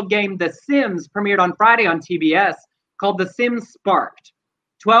age-old game The Sims premiered on Friday on TBS called The Sims Sparked.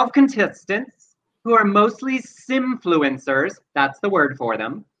 12 contestants who are mostly Simfluencers, that's the word for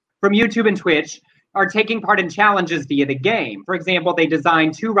them, from YouTube and Twitch, are taking part in challenges via the game. For example, they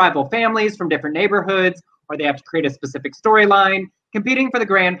design 2 rival families from different neighborhoods, or they have to create a specific storyline, competing for the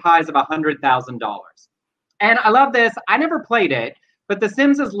grand prize of $100,000. And I love this. I never played it, but The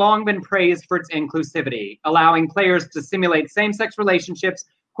Sims has long been praised for its inclusivity, allowing players to simulate same-sex relationships,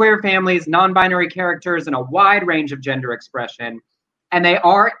 queer families, non-binary characters, and a wide range of gender expression. And they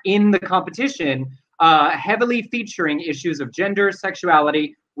are in the competition heavily featuring issues of gender,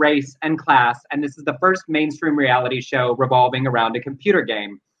 sexuality, race, and class. And this is the first mainstream reality show revolving around a computer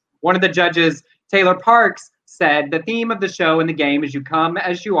game. One of the judges, Taylor Parks, said the theme of the show and the game is you come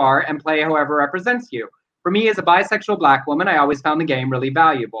as you are and play however represents you. For me, as a bisexual Black woman, I always found the game really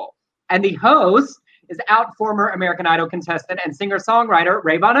valuable. And the host is out former American Idol contestant and singer-songwriter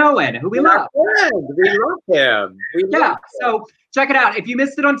Rayvon Owen, who we love. We love him. So check it out. If you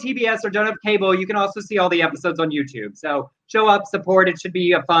missed it on TBS or don't have cable, you can also see all the episodes on YouTube. So show up, support. It should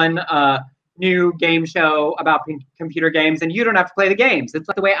be a fun new game show about computer games, and you don't have to play the games. It's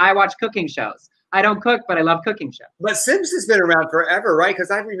like the way I watch cooking shows. I don't cook, but I love cooking shows. But Sims has been around forever, right? Because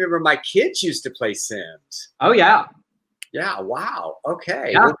I remember my kids used to play Sims. Oh, yeah. Yeah, wow. Okay.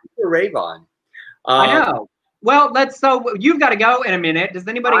 Yeah. Well, Rayvon. I know. Well, so you've got to go in a minute. Does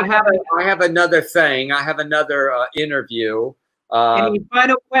anybody have? I have another thing. I have another interview. Any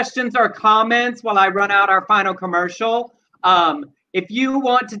final questions or comments while I run out our final commercial? If you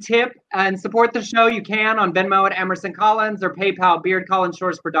want to tip and support the show, you can on Venmo at Emerson Collins or PayPal Beard Collins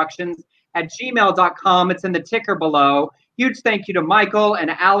Shores Productions at gmail.com. It's in the ticker below. Huge thank you to Michael and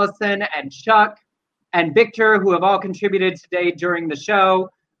Allison and Chuck and Victor, who have all contributed today during the show.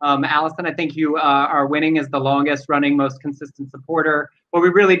 Allison, I think you are winning as the longest running, most consistent supporter. But we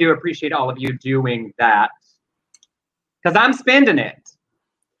really do appreciate all of you doing that, because I'm spending it.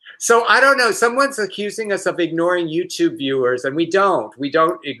 So I don't know. Someone's accusing us of ignoring YouTube viewers, and we don't. We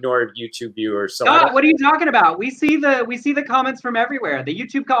don't ignore YouTube viewers. So what are you talking about? We see the comments from everywhere. The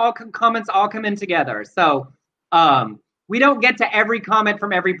YouTube comments all come in together. So we don't get to every comment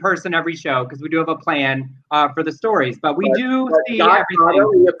from every person every show because we do have a plan for the stories. But we do see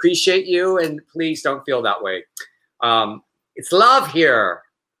everything. We appreciate you, and please don't feel that way. It's love here.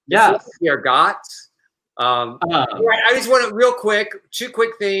 Yes. It's love here, Gott. Right, I just want to real quick, 2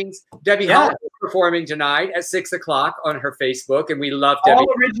 quick things. Debbie Hall is performing tonight at 6 o'clock on her Facebook, and we love Debbie. All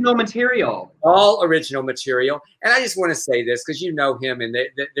original material. All original material. And I just want to say this because you know him, and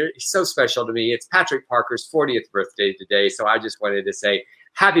he's so special to me. It's Patrick Parker's 40th birthday today, so I just wanted to say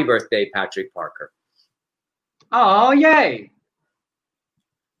happy birthday, Patrick Parker. Oh, yay.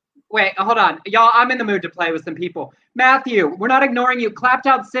 Wait, hold on. Y'all, I'm in the mood to play with some people. Matthew, we're not ignoring you. Clapped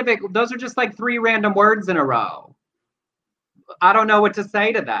out civic. Those are just like 3 random words in a row. I don't know what to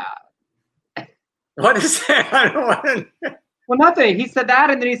say to that. What is that? I don't want to... Well, nothing. He said that,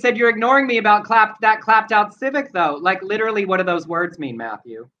 and then he said, you're ignoring me about clapped out civic, though. Like, literally, what do those words mean,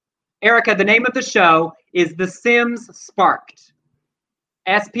 Matthew? Erica, the name of the show is The Sims Sparked.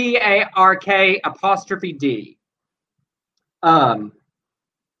 SPARK''D.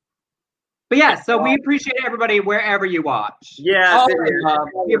 But yeah, so we appreciate everybody wherever you watch. Yeah,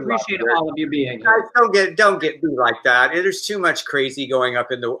 we appreciate all of you being here. Guys, don't get me like that. There's too much crazy going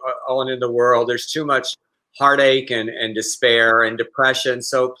up in the world. There's too much heartache and despair and depression.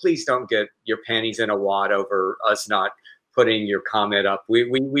 So please don't get your panties in a wad over us not putting your comment up.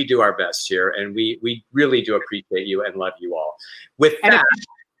 We do our best here, and we really do appreciate you and love you all. With that,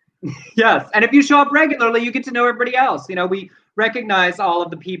 Yes, and if you show up regularly, you get to know everybody else. You know, we recognize all of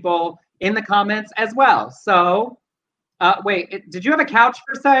the people in the comments as well. So, wait, did you have a couch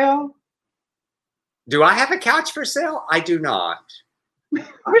for sale? Do I have a couch for sale? I do not.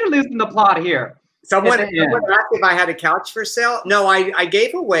 We're losing the plot here. Someone asked if I had a couch for sale. No, I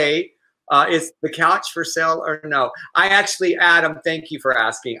gave away. Is the couch for sale or no? I actually, Adam, thank you for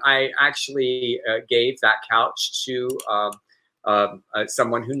asking. I actually gave that couch to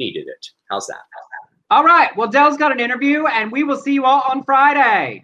someone who needed it. How's that? All right. Well, Dell's got an interview, and we will see you all on Friday.